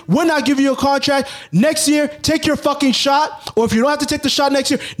 Kyrie, we're not giving you a contract. Next year, take your fucking shot. Or if you don't have to take the shot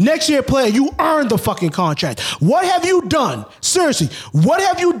next year play, you earn the fucking contract. What have you done? Seriously, what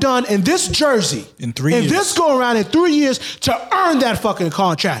have you done in this jersey? In 3 years. In this go around in 3 years to earn that fucking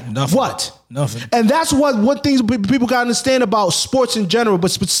contract? Nothing. What? Nothing. And that's what things people got to understand about sports in general,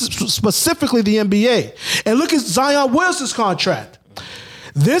 but specifically the NBA. And look at Zion Wilson's contract.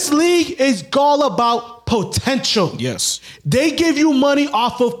 This league is all about potential. Yes. They give you money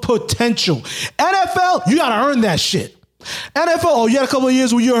off of potential. NFL, you got to earn that shit. NFL, oh, you had a couple of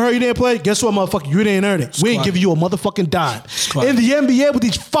years where you were hurt, you didn't play. Guess what, motherfucker? You didn't earn it. We ain't giving you a motherfucking dime. In the NBA with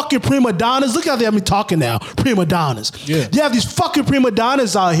these fucking prima donnas, look how they have me talking now. Prima donnas. Yeah. You have these fucking prima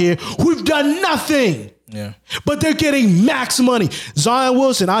donnas out here who've done nothing. Yeah. But they're getting max money. Zion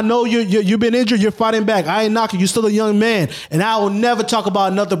Wilson, I know you've been injured. You're fighting back. I ain't knocking. You're still a young man. And I will never talk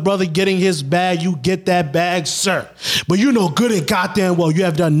about another brother getting his bag. You get that bag, sir. But you know good and goddamn well you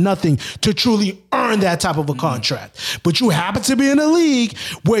have done nothing to truly earn that type of a contract. But you happen to be in a league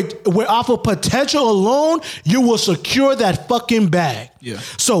where off of potential alone, you will secure that fucking bag. Yeah.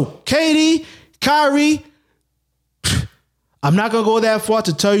 So, KD, Kyrie, I'm not going to go that far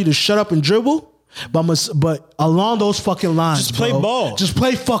to tell you to shut up and dribble. But along those fucking lines, just play ball. Just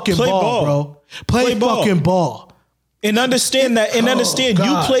play fucking ball, bro. Play fucking ball. And understand that. And understand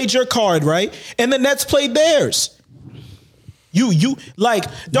you played your card, right? And the Nets played theirs. You like,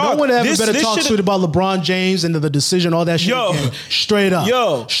 dog. No one ever better talk shit about LeBron James and the decision, all that shit. Straight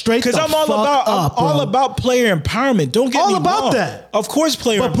up, straight. Because I'm all about player empowerment. Don't get me wrong. All about that. Of course,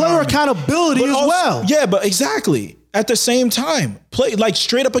 player accountability as well. Yeah, but exactly. At the same time, play like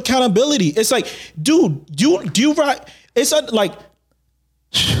straight up accountability. It's like, dude, do you right? It's like,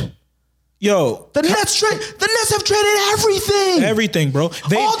 yo, the Nets have traded everything, bro.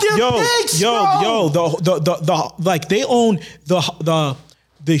 All their picks, bro. The like they own the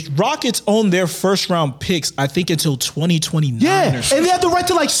Rockets own their first round picks, I think, until 2029. Yeah, and they have the right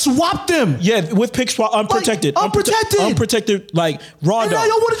to like swap them. Yeah, with pick swap, unprotected, like raw dog. Now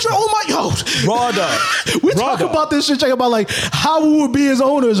y'all want to trade? Oh my, raw dog. We talk about this shit, check about like how we would be as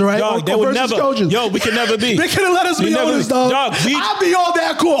owners, right? Dog, they would never. Coaches. Yo, we can never be. They couldn't let us be owners, dog. I'd be all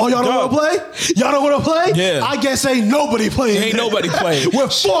that cool. Oh, y'all don't want to play? Y'all don't want to play? Yeah. I guess ain't nobody playing. Ain't nobody playing. We're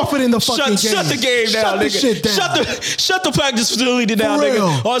forfeiting the fucking game. Shut the game down, nigga. Shit down. Shut the practice facility down,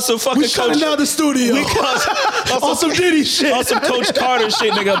 nigga. On some fucking we shutting down the studio. On some Diddy shit. On some Coach Carter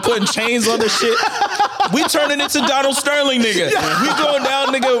shit, nigga. Putting chains on the shit. We turning into Donald Sterling, nigga. We going down,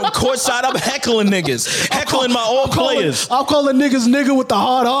 nigga, courtside. I'm heckling niggas. Heckling my own players. I'm calling niggas nigga with the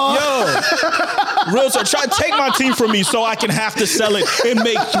hard R. Yo. Real talk. Try to take my team from me so I can have to sell it and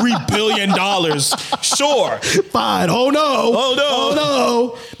make $3 billion. Sure. Fine. Oh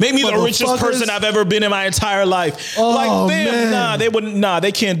no. Make me the richest person I've ever been in my entire life. Oh, like, man. Nah, they wouldn't. Nah,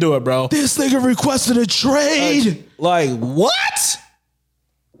 they can't do it, bro. This nigga requested a trade. Like what?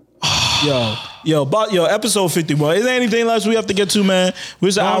 Yo, episode 51. Is there anything else we have to get to, man? We're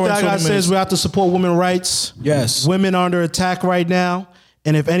an hour and 20 minutes. Says we have to support women's rights. Yes. Women are under attack right now.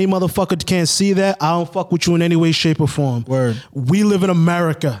 And if any motherfucker can't see that, I don't fuck with you in any way, shape, or form. Word. We live in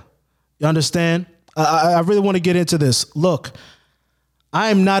America. You understand? I really want to get into this. Look, I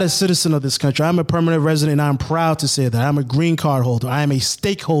am not a citizen of this country. I'm a permanent resident, and I'm proud to say that. I'm a green card holder. I am a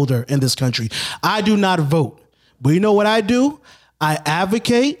stakeholder in this country. I do not vote. But you know what I do? I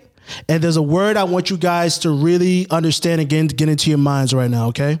advocate. And there's a word I want you guys to really understand and get into your minds right now,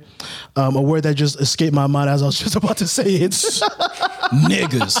 okay? A word that just escaped my mind as I was just about to say it.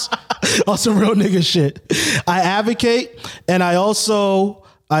 Niggas. On some real nigga shit. I advocate, and I also,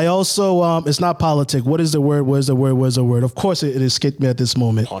 it's not politic. What is the word? Where's the word? Of course, it escaped me at this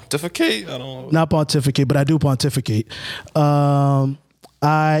moment. Pontificate? I don't know. Not pontificate, but I do pontificate. I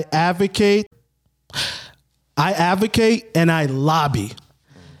advocate, and I lobby.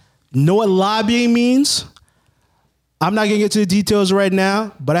 Know what lobbying means? I'm not going to get to the details right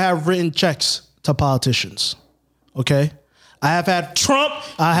now, but I have written checks to politicians. Okay? I have had Trump.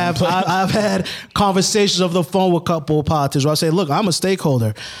 I've had conversations over the phone with a couple of politicians where I say, look, I'm a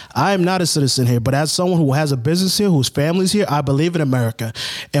stakeholder. I am not a citizen here, but as someone who has a business here, whose family's here, I believe in America.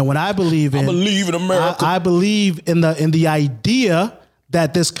 And when I believe in America. I believe in the idea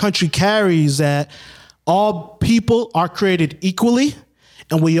that this country carries, that all people are created equally.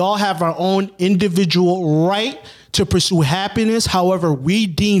 And we all have our own individual right to pursue happiness, however we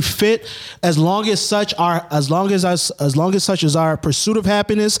deem fit, as long as such as our pursuit of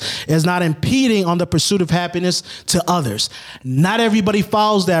happiness is not impeding on the pursuit of happiness to others. Not everybody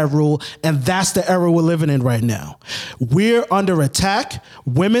follows that rule, and that's the era we're living in right now. We're under attack.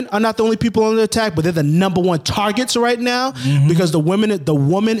 Women are not the only people under attack, but they're the number one targets right now because the woman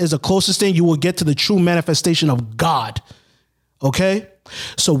is the closest thing you will get to the true manifestation of God. Okay?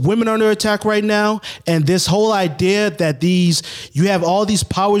 So women are under attack right now, and this whole idea that you have all these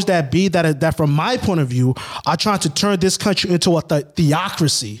powers that be that from my point of view are trying to turn this country into a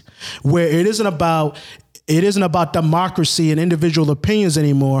theocracy where it isn't about democracy and individual opinions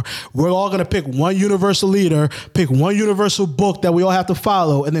anymore. We're all going to pick one universal leader, pick one universal book that we all have to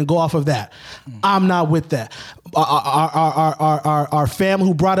follow, and then go off of that. I'm not with that. Our family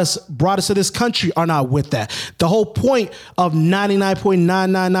who brought us to this country are not with that. The whole point of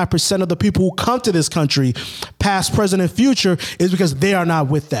 99.999% of the people who come to this country, past, present, and future, is because they are not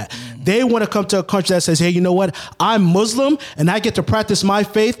with that. They want to come to a country that says, hey, you know what? I'm Muslim and I get to practice my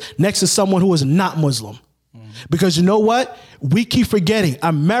faith next to someone who is not Muslim. Because you know what? We keep forgetting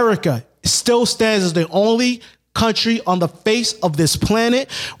America still stands as the only country on the face of this planet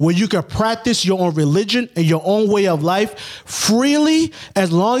where you can practice your own religion and your own way of life freely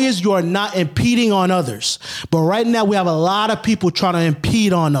as long as you are not impeding on others. But right now we have a lot of people trying to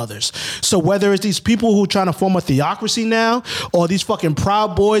impede on others. So whether it's these people who are trying to form a theocracy now, or these fucking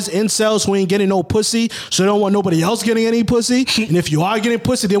Proud Boys, incels who ain't getting no pussy, so they don't want nobody else getting any pussy. And if you are getting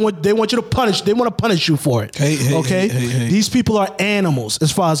pussy, they want you to punish. They want to punish you for it. Hey. These people are animals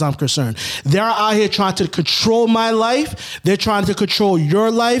as far as I'm concerned. They're out here trying to control my life. They're trying to control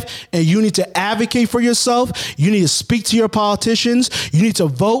your life, and you need to advocate for yourself. You need to speak to your politicians. You need to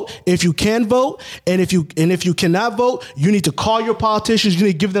vote if you can vote, and if you cannot vote, you need to call your politicians. You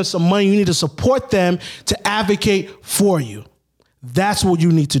need to give them some money. You need to support them to advocate for you. That's what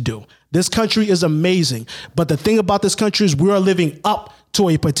you need to do. This country is amazing, but the thing about this country is we are living up to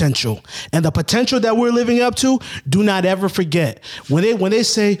a potential. And the potential that we're living up to, do not ever forget. When they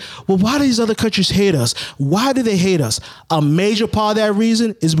say, well, why do these other countries hate us? Why do they hate us? A major part of that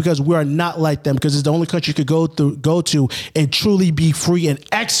reason is because we are not like them, because it's the only country you could go to and truly be free and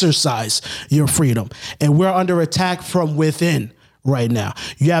exercise your freedom. And we're under attack from within. Right now,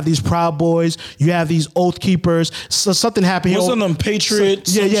 you have these Proud Boys, you have these Oath Keepers. So something happened here. What's on them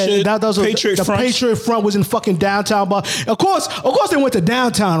Patriots? That was Patriot the Front. Patriot Front was in fucking downtown. But of course, they went to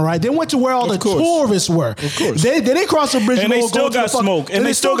downtown, right? They went to where all the tourists were. Of course, they didn't cross the bridge, and they still got smoke. And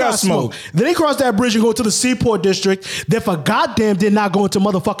they still got smoke. Then they crossed that bridge and go to the Seaport District. They for goddamn did not go into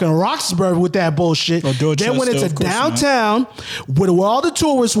motherfucking Roxbury with that bullshit. They went into downtown where all the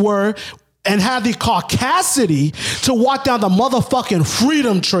tourists were, and have the caucasity to walk down the motherfucking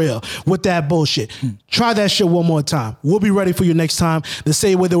Freedom Trail with that bullshit. Try that shit one more time. We'll be ready for you next time the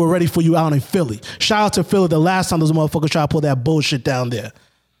same way they were ready for you out in Philly. Shout out to Philly the last time those motherfuckers tried to pull that bullshit down there.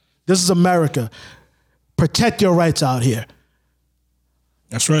 This is America. Protect your rights out here.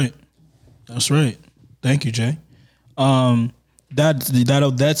 That's right. Thank you, Jay. That's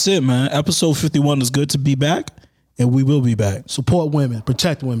it, man. Episode 51 is good to be back. And we will be back. Support women.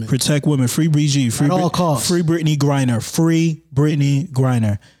 Protect women. Protect women. Free BG. At all costs. Free Brittany Griner. Free Brittany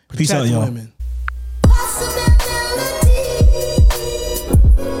Griner. Peace out, y'all. Women.